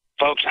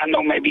 Folks, I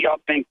know maybe y'all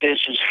think this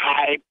is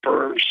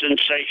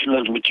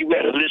hyper-sensationalism, but you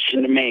better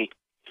listen to me.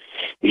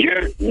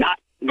 You're not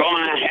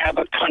going to have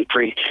a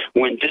country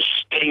when this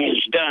thing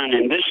is done,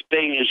 and this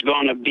thing is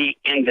going to be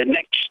in the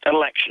next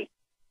election.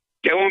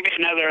 There won't be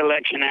another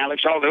election,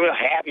 Alex, although it'll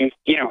happen.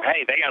 You know,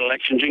 hey, they got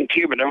elections in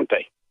Cuba, don't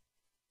they?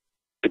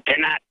 But they're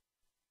not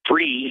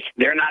free.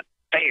 They're not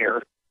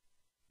fair.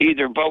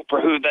 Either vote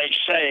for who they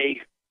say,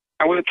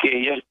 or we'll kill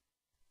you.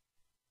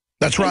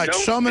 That's right.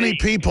 So many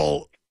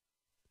people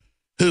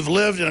who've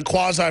lived in a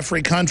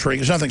quasi-free country,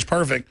 because nothing's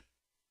perfect,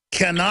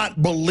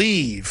 cannot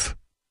believe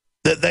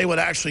that they would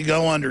actually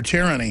go under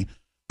tyranny.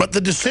 But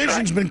the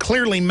decision's been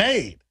clearly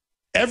made.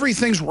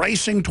 Everything's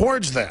racing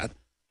towards that.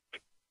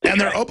 And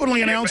they're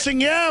openly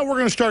announcing, yeah, we're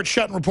going to start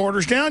shutting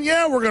reporters down.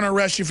 Yeah, we're going to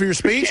arrest you for your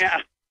speech. Yeah.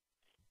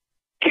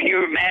 Can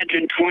you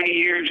imagine 20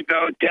 years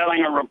ago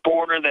telling a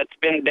reporter that's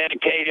been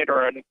dedicated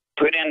or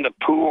put in the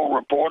pool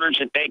reporters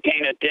that they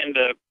can't attend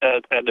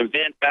an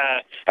event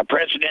by a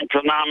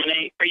presidential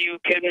nominee? Are you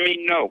kidding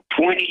me? No.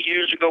 20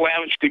 years ago,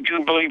 Alex, could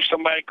you believe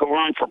somebody could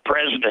run for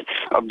president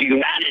of the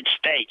United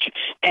States?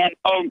 And,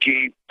 oh,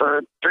 gee,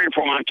 for 3 or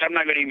 4 months, I'm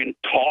not going to even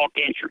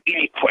answer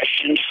any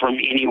questions from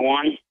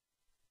anyone.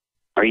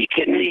 Are you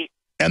kidding me?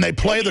 And they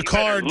play the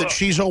card that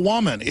she's a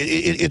woman.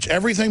 It's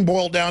everything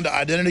boiled down to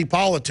identity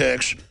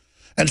politics.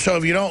 And so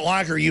if you don't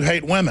like her, you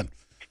hate women.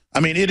 I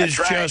mean, it is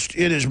just,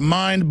 it is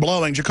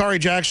mind-blowing. Jakari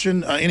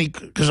Jackson,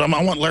 because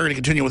I want Larry to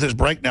continue with his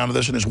breakdown of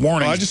this and his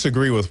warnings. Well, I just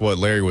agree with what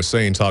Larry was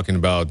saying, talking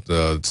about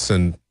the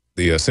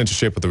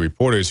censorship of the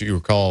reporters. You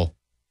recall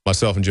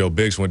myself and Joe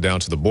Biggs went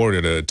down to the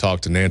border to talk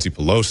to Nancy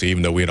Pelosi,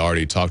 even though we had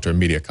already talked to her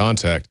media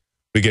contact.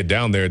 We get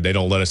down there, they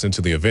don't let us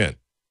into the event.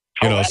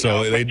 You know,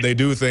 so they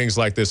do things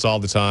like this all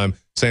the time.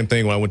 Same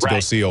thing when I went to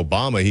go see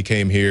Obama. He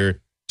came here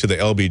to the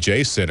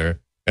LBJ Center,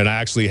 and I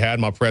actually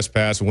had my press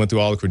pass and went through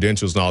all the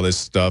credentials and all this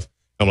stuff.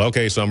 I'm like,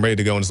 okay, so I'm ready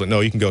to go. And it's like,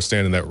 no, you can go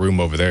stand in that room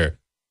over there.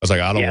 I was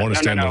like, I don't want to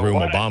stand in the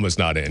room Obama's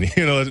not in.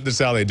 You know, that's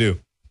how they do.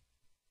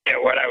 Yeah,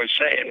 what I was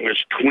saying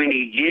was 20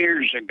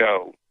 years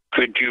ago,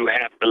 could you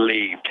have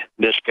believed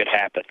this could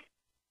happen?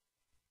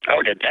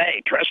 Oh,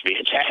 today, trust me,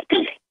 it's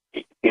happening.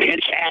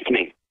 It's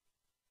happening.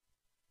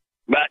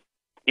 But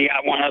you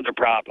got one other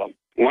problem.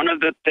 One of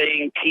the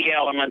key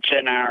elements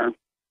in our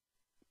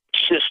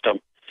system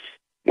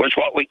was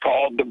what we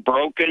called the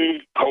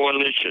broken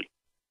coalition.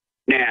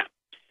 Now,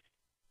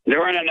 there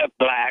weren't enough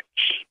blacks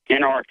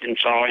in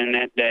Arkansas in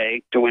that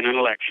day to win an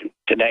election.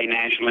 Today,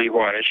 nationally,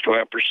 it's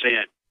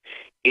 12%.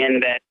 In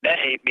that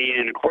day,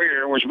 being a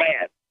queer was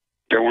bad.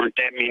 There weren't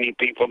that many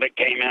people that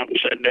came out and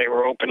said they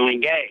were openly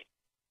gay.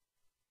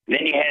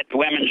 Then you had the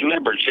women's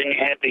liberals, then you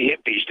had the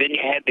hippies, then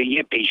you had the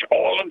yippies.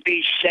 All of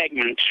these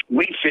segments,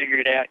 we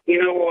figured out,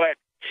 you know what?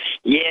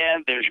 Yeah,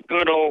 there's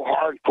good old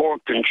hardcore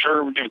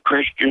conservative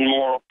Christian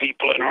moral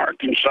people in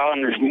Arkansas,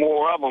 and there's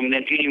more of them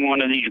than any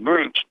one of these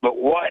groups. But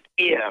what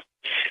if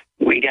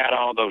we got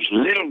all those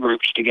little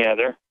groups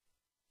together?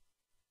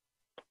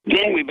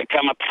 Then we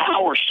become a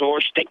power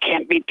source that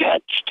can't be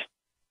touched.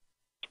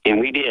 And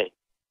we did.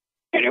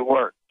 And it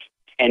worked.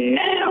 And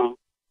now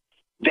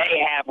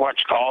they have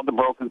what's called the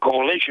broken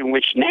coalition,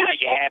 which now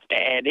you have to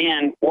add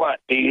in what?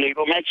 The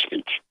illegal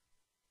Mexicans.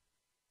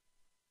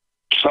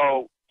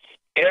 So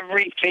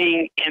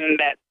everything in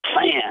that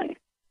plan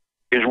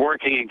is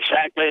working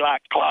exactly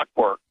like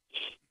clockwork.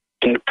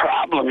 And the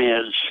problem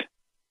is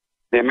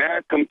the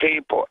American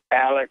people,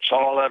 Alex,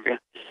 all of you,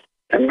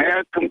 the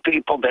American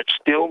people that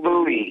still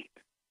believe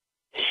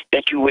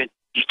that you would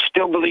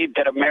still believe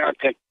that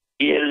America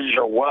is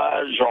or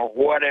was or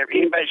whatever.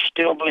 Anybody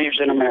still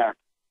believes in America.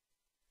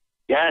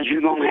 Guys,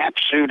 you're going to have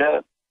to suit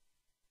up.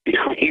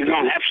 You're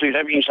going to have to suit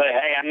up. You can say,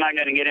 hey, I'm not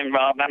going to get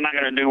involved. I'm not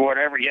going to do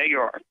whatever. Yeah, you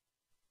are.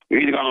 You're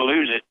either going to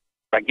lose it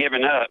by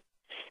giving up,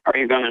 or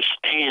you're going to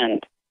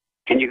stand,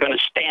 and you're going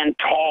to stand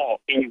tall,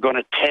 and you're going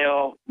to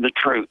tell the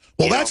truth.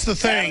 Well, that's the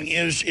thing,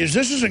 is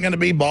this isn't going to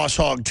be boss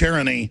hog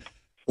tyranny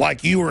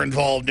like you were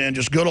involved in,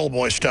 just good old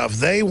boy stuff.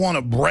 They want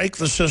to break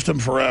the system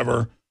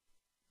forever,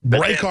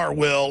 break our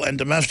will, and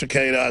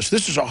domesticate us.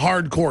 This is a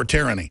hardcore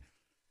tyranny.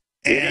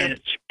 And,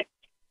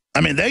 I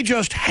mean, they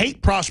just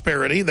hate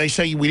prosperity. They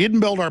say we didn't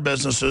build our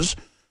businesses.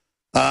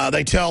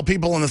 They tell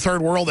people in the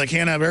third world they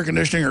can't have air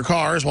conditioning or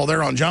cars while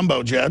they're on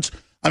jumbo jets.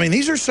 I mean,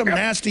 these are some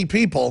nasty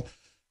people.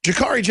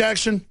 Jakari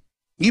Jackson,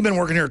 you've been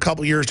working here a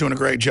couple years doing a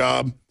great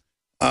job.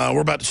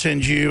 We're about to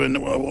send you and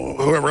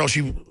whoever else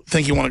you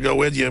think you want to go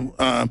with you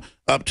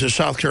up to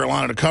South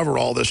Carolina to cover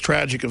all this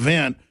tragic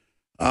event.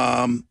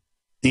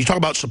 You talk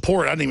about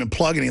support. I didn't even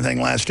plug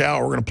anything last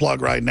hour. We're going to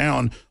plug right now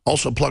and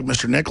also plug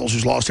Mr. Nichols,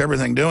 who's lost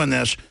everything doing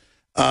this.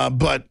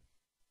 But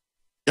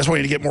that's why we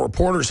need to get more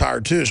reporters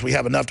hired, too, so we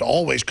have enough to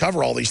always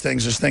cover all these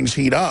things as things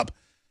heat up.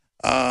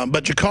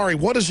 But, Jakari,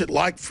 what is it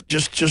like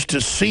just to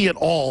see it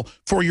all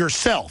for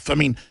yourself? I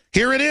mean,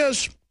 here it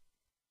is.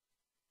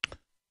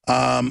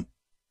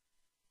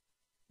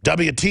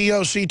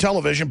 WTOC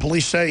television,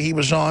 police say he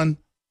was on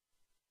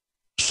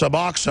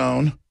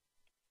Suboxone,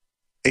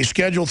 a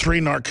Schedule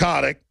III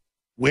narcotic,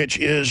 which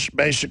is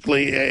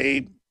basically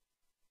a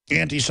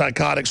antipsychotic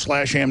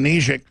 /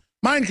 amnesic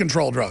mind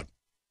control drug.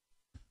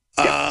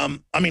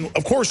 I mean,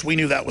 of course we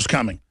knew that was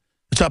coming.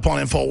 It's up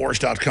on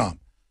Infowars.com.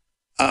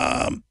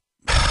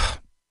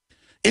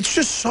 It's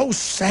just so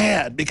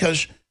sad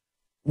because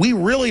we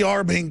really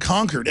are being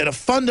conquered at a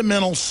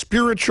fundamental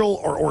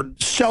spiritual or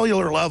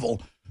cellular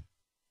level.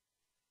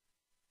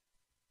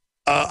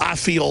 I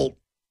feel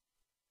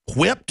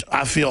whipped.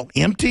 I feel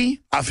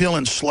empty. I feel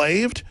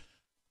enslaved.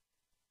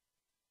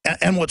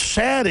 And what's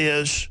sad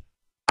is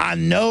I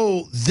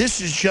know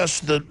this is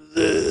just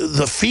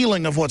the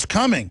feeling of what's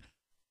coming.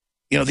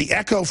 You know, the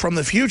echo from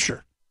the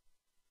future.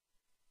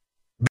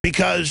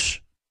 Because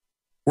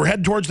we're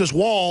heading towards this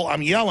wall.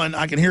 I'm yelling.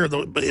 I can hear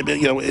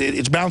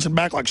it's bouncing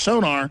back like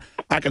sonar.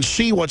 I can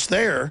see what's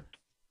there.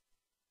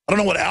 I don't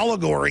know what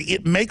allegory.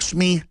 It makes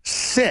me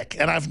sick.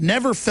 And I've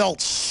never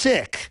felt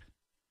sick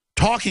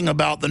talking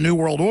about the New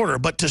World Order,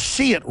 but to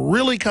see it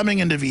really coming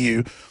into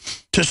view,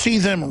 to see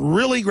them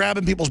really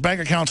grabbing people's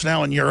bank accounts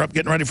now in Europe,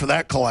 getting ready for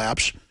that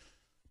collapse,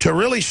 to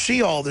really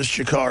see all this,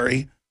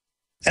 Jakari,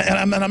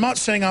 and I'm not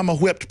saying I'm a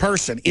whipped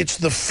person. It's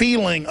the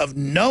feeling of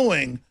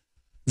knowing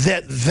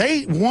that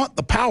they want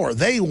the power.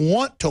 They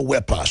want to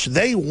whip us.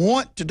 They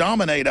want to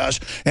dominate us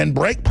and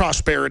break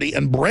prosperity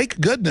and break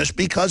goodness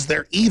because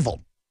they're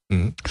evil.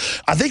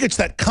 I think it's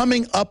that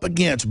coming up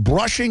against,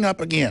 brushing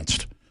up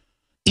against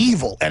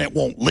evil, and it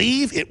won't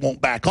leave, it won't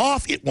back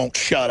off, it won't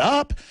shut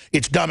up,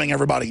 it's dumbing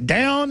everybody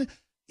down.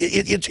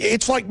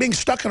 It's like being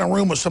stuck in a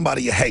room with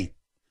somebody you hate.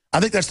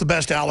 I think that's the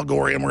best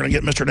allegory, and we're going to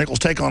get Mr. Nichols'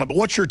 take on it, but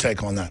what's your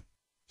take on that?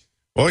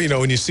 Well, you know,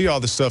 when you see all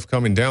this stuff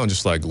coming down,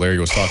 just like Larry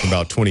was talking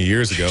about 20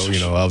 years ago, you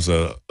know, I was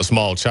a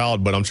small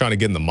child, but I'm trying to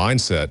get in the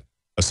mindset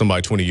of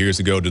somebody 20 years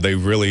ago. Do they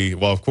really,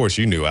 well, of course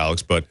you knew,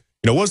 Alex, but,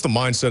 you know, what's the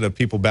mindset of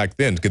people back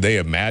then? Could they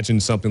imagine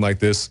something like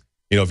this?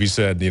 You know, if you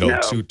said, you know,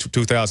 No.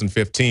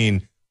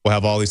 2015, we'll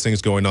have all these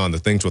things going on, the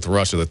things with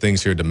Russia, the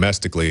things here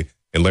domestically,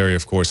 and Larry,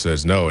 of course,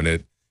 says no. And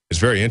it's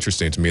very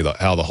interesting to me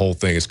how the whole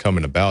thing is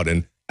coming about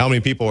and how many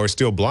people are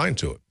still blind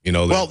to it. You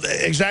know, well,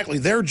 exactly.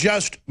 They're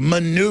just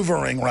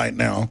maneuvering right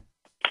now.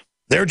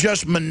 They're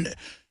just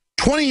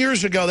 20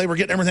 years ago, they were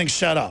getting everything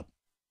set up.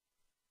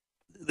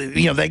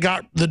 You know, they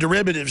got the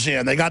derivatives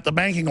in. They got the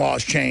banking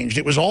laws changed.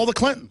 It was all the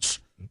Clintons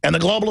and the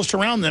globalists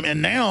around them.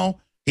 And now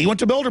he went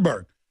to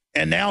Bilderberg.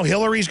 And now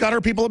Hillary's got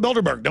her people at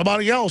Bilderberg.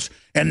 Nobody else.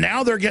 And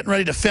now they're getting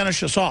ready to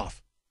finish us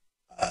off.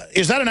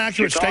 Is that an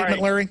accurate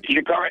statement, Larry?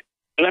 Jakari,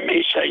 let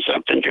me say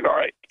something,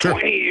 Jakari. Sure.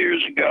 20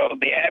 years ago,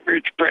 the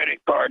average credit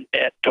card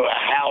debt to a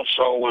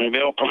household when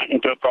Bill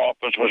Clinton took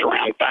office was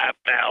around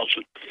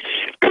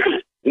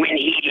 $5,000. When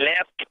he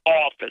left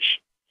office,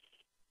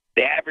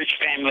 the average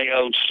family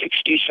owed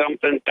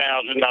 $60-something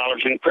thousand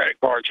in credit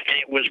cards, and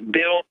it was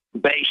built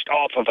based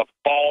off of a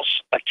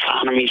false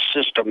economy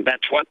system.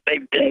 That's what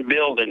they've been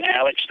building,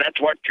 Alex. That's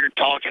what you're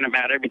talking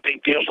about. Everything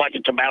feels like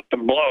it's about to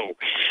blow.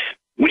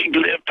 We've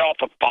lived off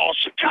a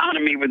false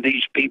economy with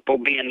these people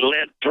being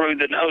led through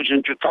the nose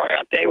into car.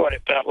 I'll tell you what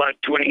it felt like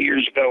 20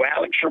 years ago.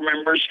 Alex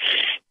remembers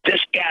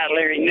this guy,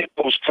 Larry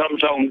Nichols,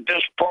 comes on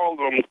this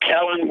program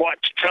telling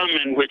what's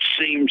coming, which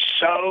seems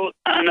so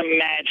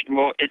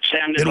unimaginable. It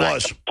sounded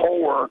like a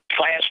poor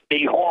Class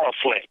B horror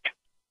flick.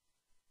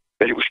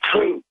 But it was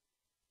true.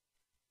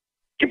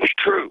 It was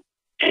true.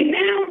 And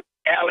now,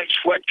 Alex,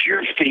 what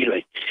you're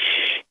feeling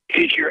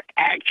is you're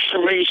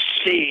actually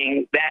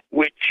seeing that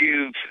which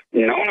you've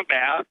known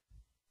about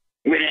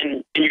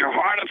within in your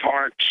heart of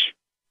hearts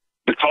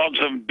because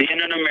of being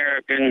an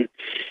American.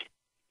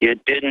 You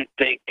didn't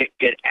think it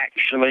could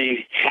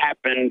actually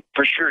happen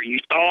for sure. You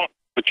thought,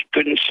 but you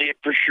couldn't see it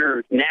for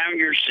sure. Now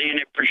you're seeing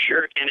it for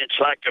sure, and it's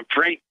like a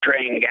freight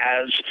train,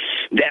 guys,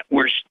 that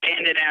we're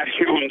standing out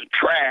here on the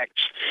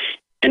tracks,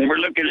 and we're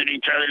looking at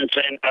each other and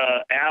saying,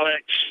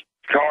 Alex,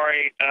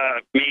 Corey,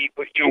 me,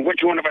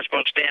 which one of us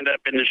will stand up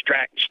in this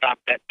track and stop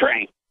that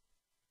train?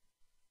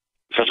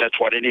 Because that's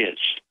what it is.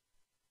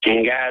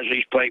 And guys,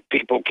 these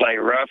people play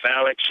rough.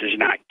 Alex is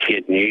not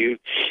kidding you.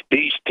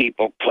 These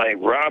people play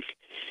rough,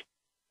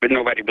 but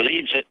nobody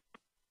believes it.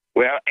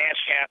 Well, ask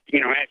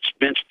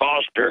Vince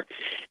Foster.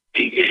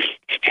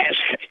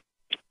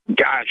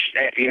 Gosh,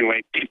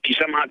 anyway,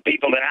 50-some-odd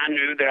people that I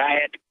knew that I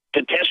had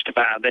to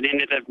testify that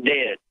ended up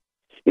dead.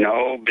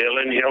 No, Bill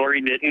and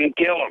Hillary didn't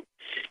kill them.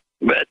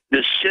 But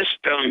the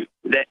system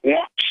that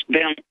wants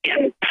them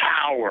in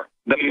power,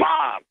 the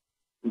mob,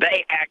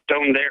 they act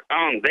on their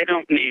own. They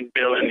don't need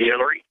Bill and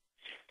Hillary.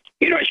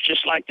 It's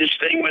just like this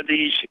thing with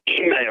these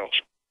emails.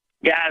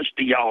 Guys,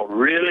 do y'all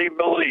really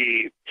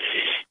believe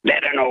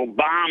that an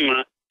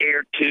Obama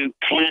heir to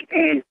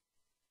Clinton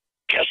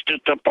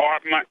Justice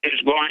Department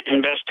is going to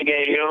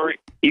investigate Hillary?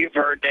 You've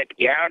heard that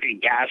Gowdy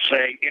guy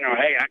say,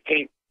 hey, I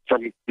can't,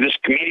 from this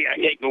committee, I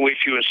can't go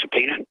issue a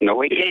subpoena.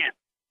 No, he can't.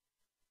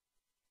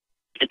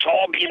 It's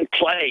all being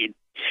played.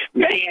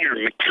 Boehner,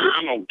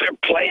 McConnell, they're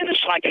playing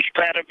this like a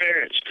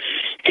Stradivarius.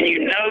 And you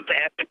know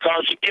that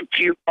because if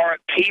you are a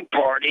Tea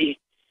Party,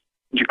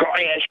 you got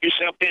to ask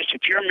yourself this.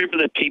 If you're a member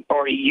of the Tea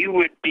Party, you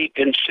would be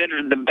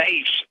considered the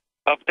base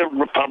of the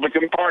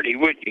Republican Party,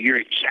 wouldn't you? You're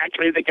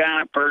exactly the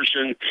kind of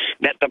person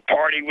that the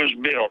party was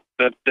built,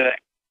 the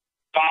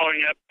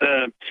following up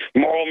the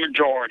moral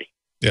majority.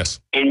 Yes.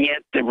 And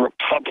yet the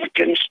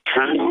Republicans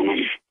turn on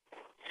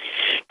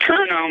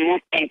them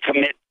and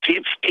commit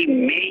 $50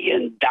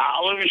 million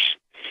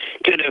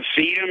to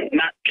defeat them,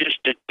 not just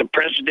at the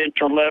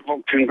presidential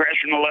level,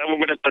 congressional level,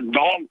 but at the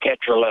dog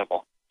catcher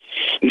level.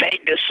 They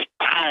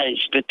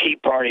despise the Tea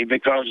Party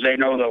because they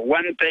know the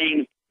one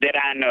thing that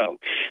I know.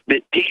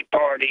 The Tea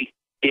Party,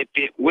 if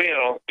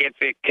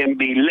it can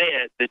be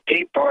led, the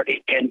Tea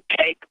Party can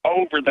take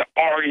over the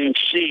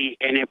RNC,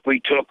 and if we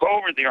took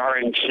over the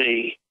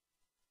RNC,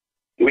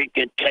 we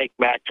could take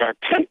back our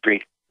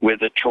country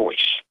with a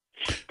choice.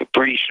 But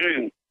pretty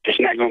soon, it's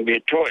not going to be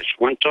a choice.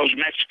 Once those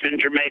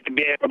Mexicans are made to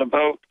be able to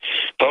vote,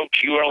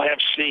 folks, you will have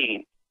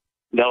seen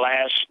the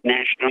last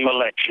national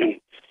election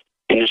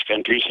in this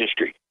country's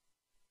history.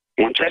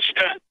 Once that's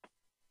done.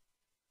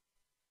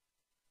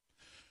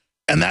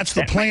 And that's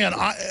the plan.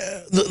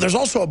 There's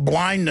also a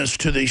blindness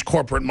to these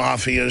corporate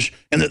mafias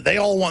in that they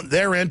all want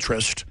their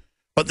interest,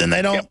 but then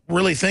they don't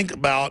really think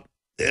about,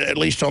 at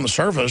least on the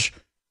surface,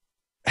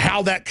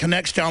 how that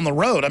connects down the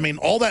road. I mean,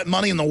 all that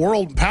money in the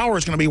world and power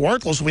is going to be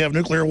worthless if we have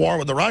nuclear war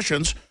with the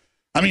Russians.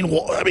 I mean,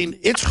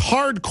 it's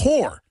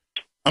hardcore.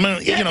 I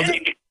mean,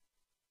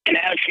 And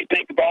as you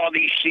think of all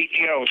these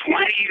CEOs,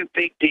 why do you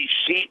think these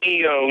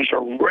CEOs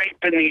are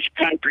raping these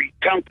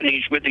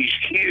companies with these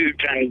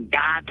huge,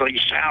 ungodly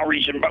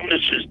salaries and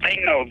bonuses? They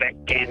know that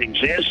can't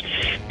exist.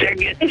 They're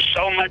getting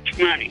so much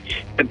money.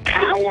 The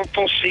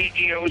powerful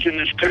CEOs in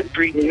this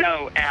country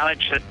know,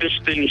 Alex, that this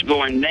thing's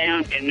going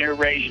down, and they're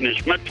raising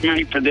as much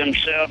money for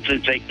themselves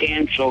as they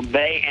can so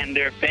they and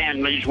their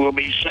families will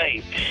be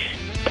safe.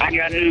 I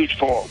got news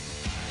for them.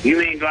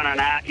 You're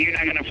not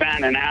going to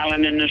find an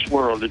island in this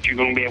world that you're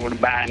going to be able to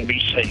buy and be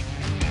safe.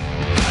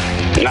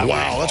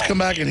 Wow, let's come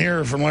back and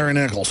hear from Larry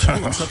Nichols.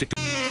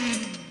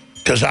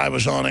 Because I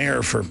was on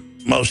air for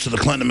most of the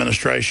Clinton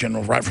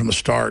administration, right from the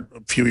start, a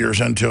few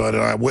years into it,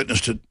 and I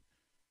witnessed it.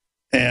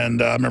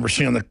 And I remember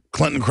seeing the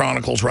Clinton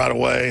Chronicles right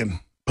away and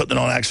putting it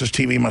on Access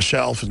TV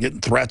myself and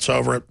getting threats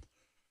over it.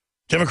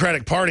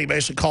 Democratic Party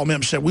basically called me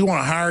up and said, we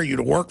want to hire you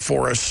to work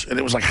for us. And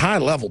it was like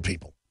high-level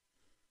people.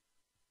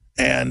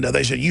 And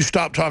they said, you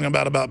stop talking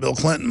about Bill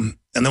Clinton.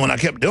 And then when I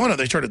kept doing it,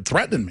 they started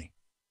threatening me.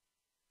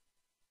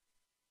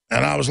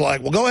 And I was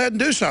like, well, go ahead and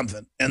do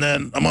something. And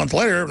then a month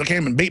later, they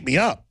came and beat me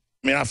up.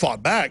 I mean, I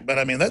fought back, but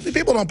I mean,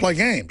 people don't play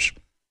games.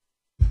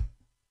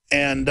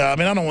 And I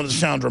mean, I don't want to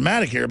sound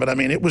dramatic here, but I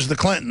mean, it was the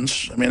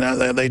Clintons. I mean,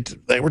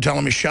 they were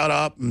telling me, shut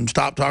up and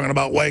stop talking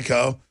about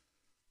Waco.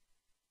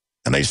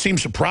 And they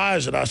seemed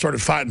surprised that I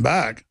started fighting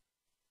back.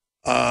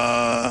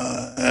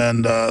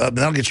 That'll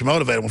get you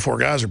motivated when four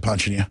guys are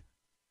punching you.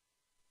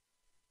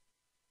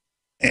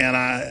 And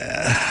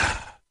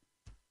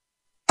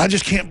I I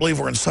just can't believe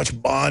we're in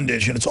such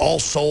bondage, and it's all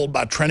sold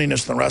by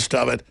trendiness and the rest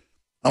of it.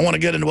 I want to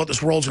get into what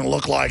this world's going to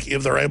look like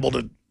if they're able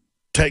to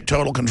take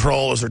total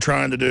control, as they're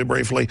trying to do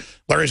briefly.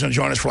 Larry's going to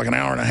join us for like an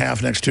hour and a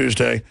half next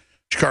Tuesday.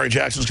 Shikari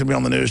Jackson's going to be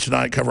on the news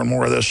tonight covering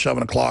more of this,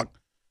 7 o'clock,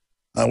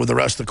 with the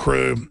rest of the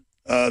crew.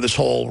 This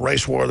whole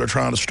race war they're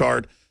trying to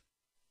start.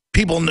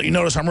 People, you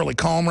notice I'm really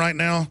calm right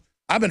now.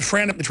 I've been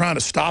frantically trying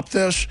to stop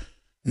this.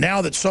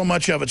 Now that so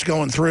much of it's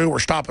going through, we're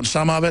stopping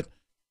some of it.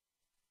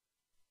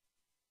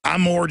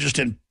 I'm more just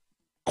in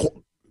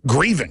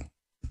grieving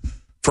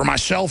for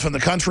myself and the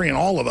country and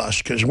all of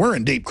us, because we're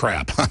in deep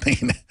crap.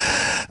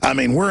 I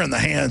mean, we're in the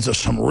hands of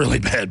some really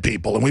bad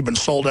people, and we've been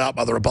sold out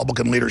by the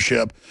Republican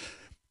leadership.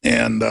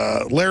 And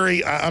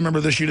Larry, I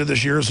remember this, you did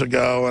this years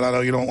ago, and I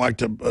know you don't like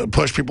to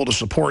push people to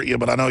support you,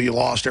 but I know you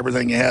lost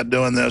everything you had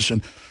doing this,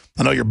 and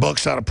I know your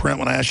book's out of print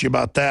when I asked you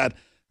about that.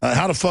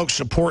 How do folks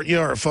support you,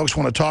 or if folks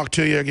want to talk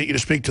to you, get you to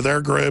speak to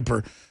their group,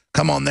 or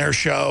come on their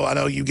show? I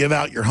know you give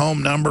out your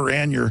home number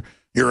and your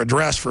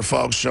address for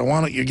folks, so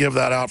why don't you give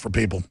that out for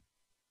people?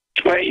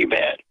 Well, you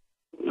bet.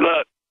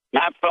 Look,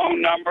 my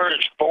phone number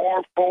is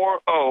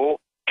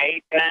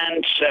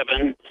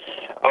 440-897-0611.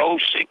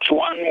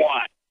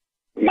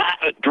 My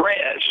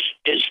address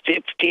is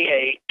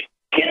 58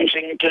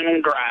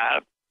 Kensington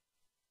Drive,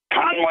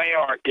 Conway,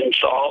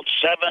 Arkansas,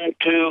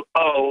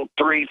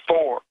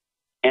 72034.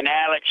 And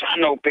Alex, I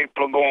know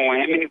people are going,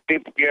 how many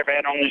people you ever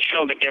had on the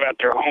show that give out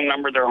their home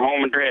number, their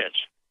home address?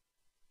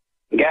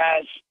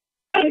 Guys,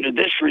 under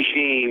this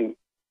regime,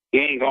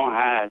 you ain't going to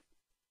hide.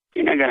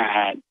 You're not going to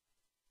hide.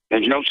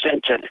 There's no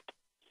sense in it.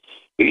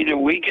 Either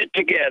we get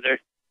together,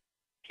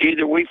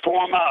 either we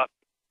form up,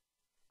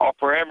 or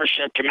forever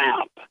shut your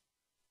mouth.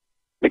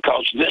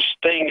 Because this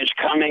thing is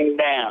coming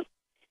down.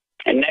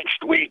 And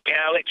next week,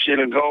 Alex,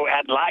 it'll go,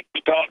 I'd like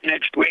to talk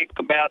next week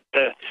about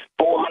the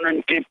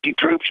 450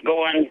 troops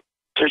going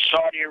to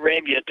Saudi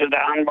Arabia, to the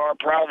Anbar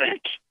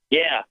province.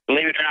 Yeah,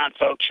 believe it or not,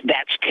 folks,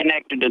 that's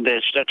connected to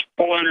this. That's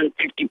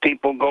 450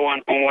 people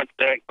going on what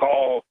they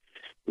call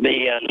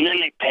the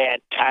lily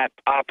pad type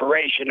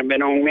operation. I've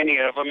been on many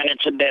of them, and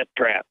it's a death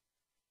trap.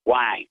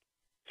 Why?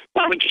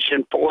 Why would you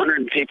send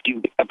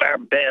 450 of our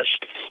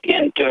best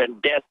into a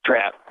death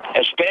trap,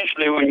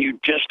 especially when you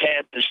just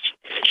had the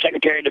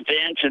Secretary of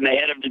Defense and the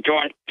head of the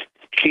Joint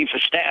Chief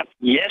of Staff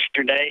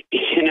yesterday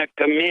in a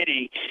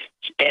committee,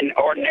 and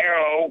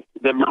Ordinero,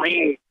 the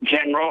Marine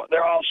General,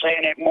 they're all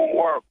saying it won't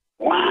work.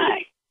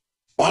 Why?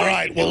 All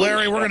right. Well,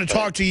 Larry, we're going to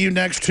talk to you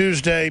next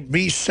Tuesday.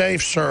 Be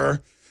safe, sir.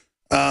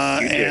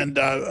 And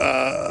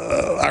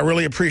I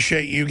really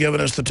appreciate you giving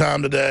us the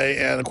time today.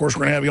 And, of course,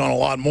 we're going to have you on a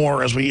lot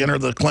more as we enter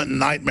the Clinton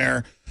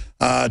Nightmare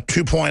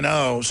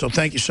 2.0. So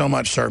thank you so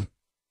much, sir.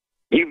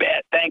 You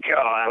bet. Thank you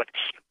all, Alex.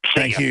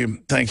 Thank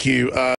you. Thank you.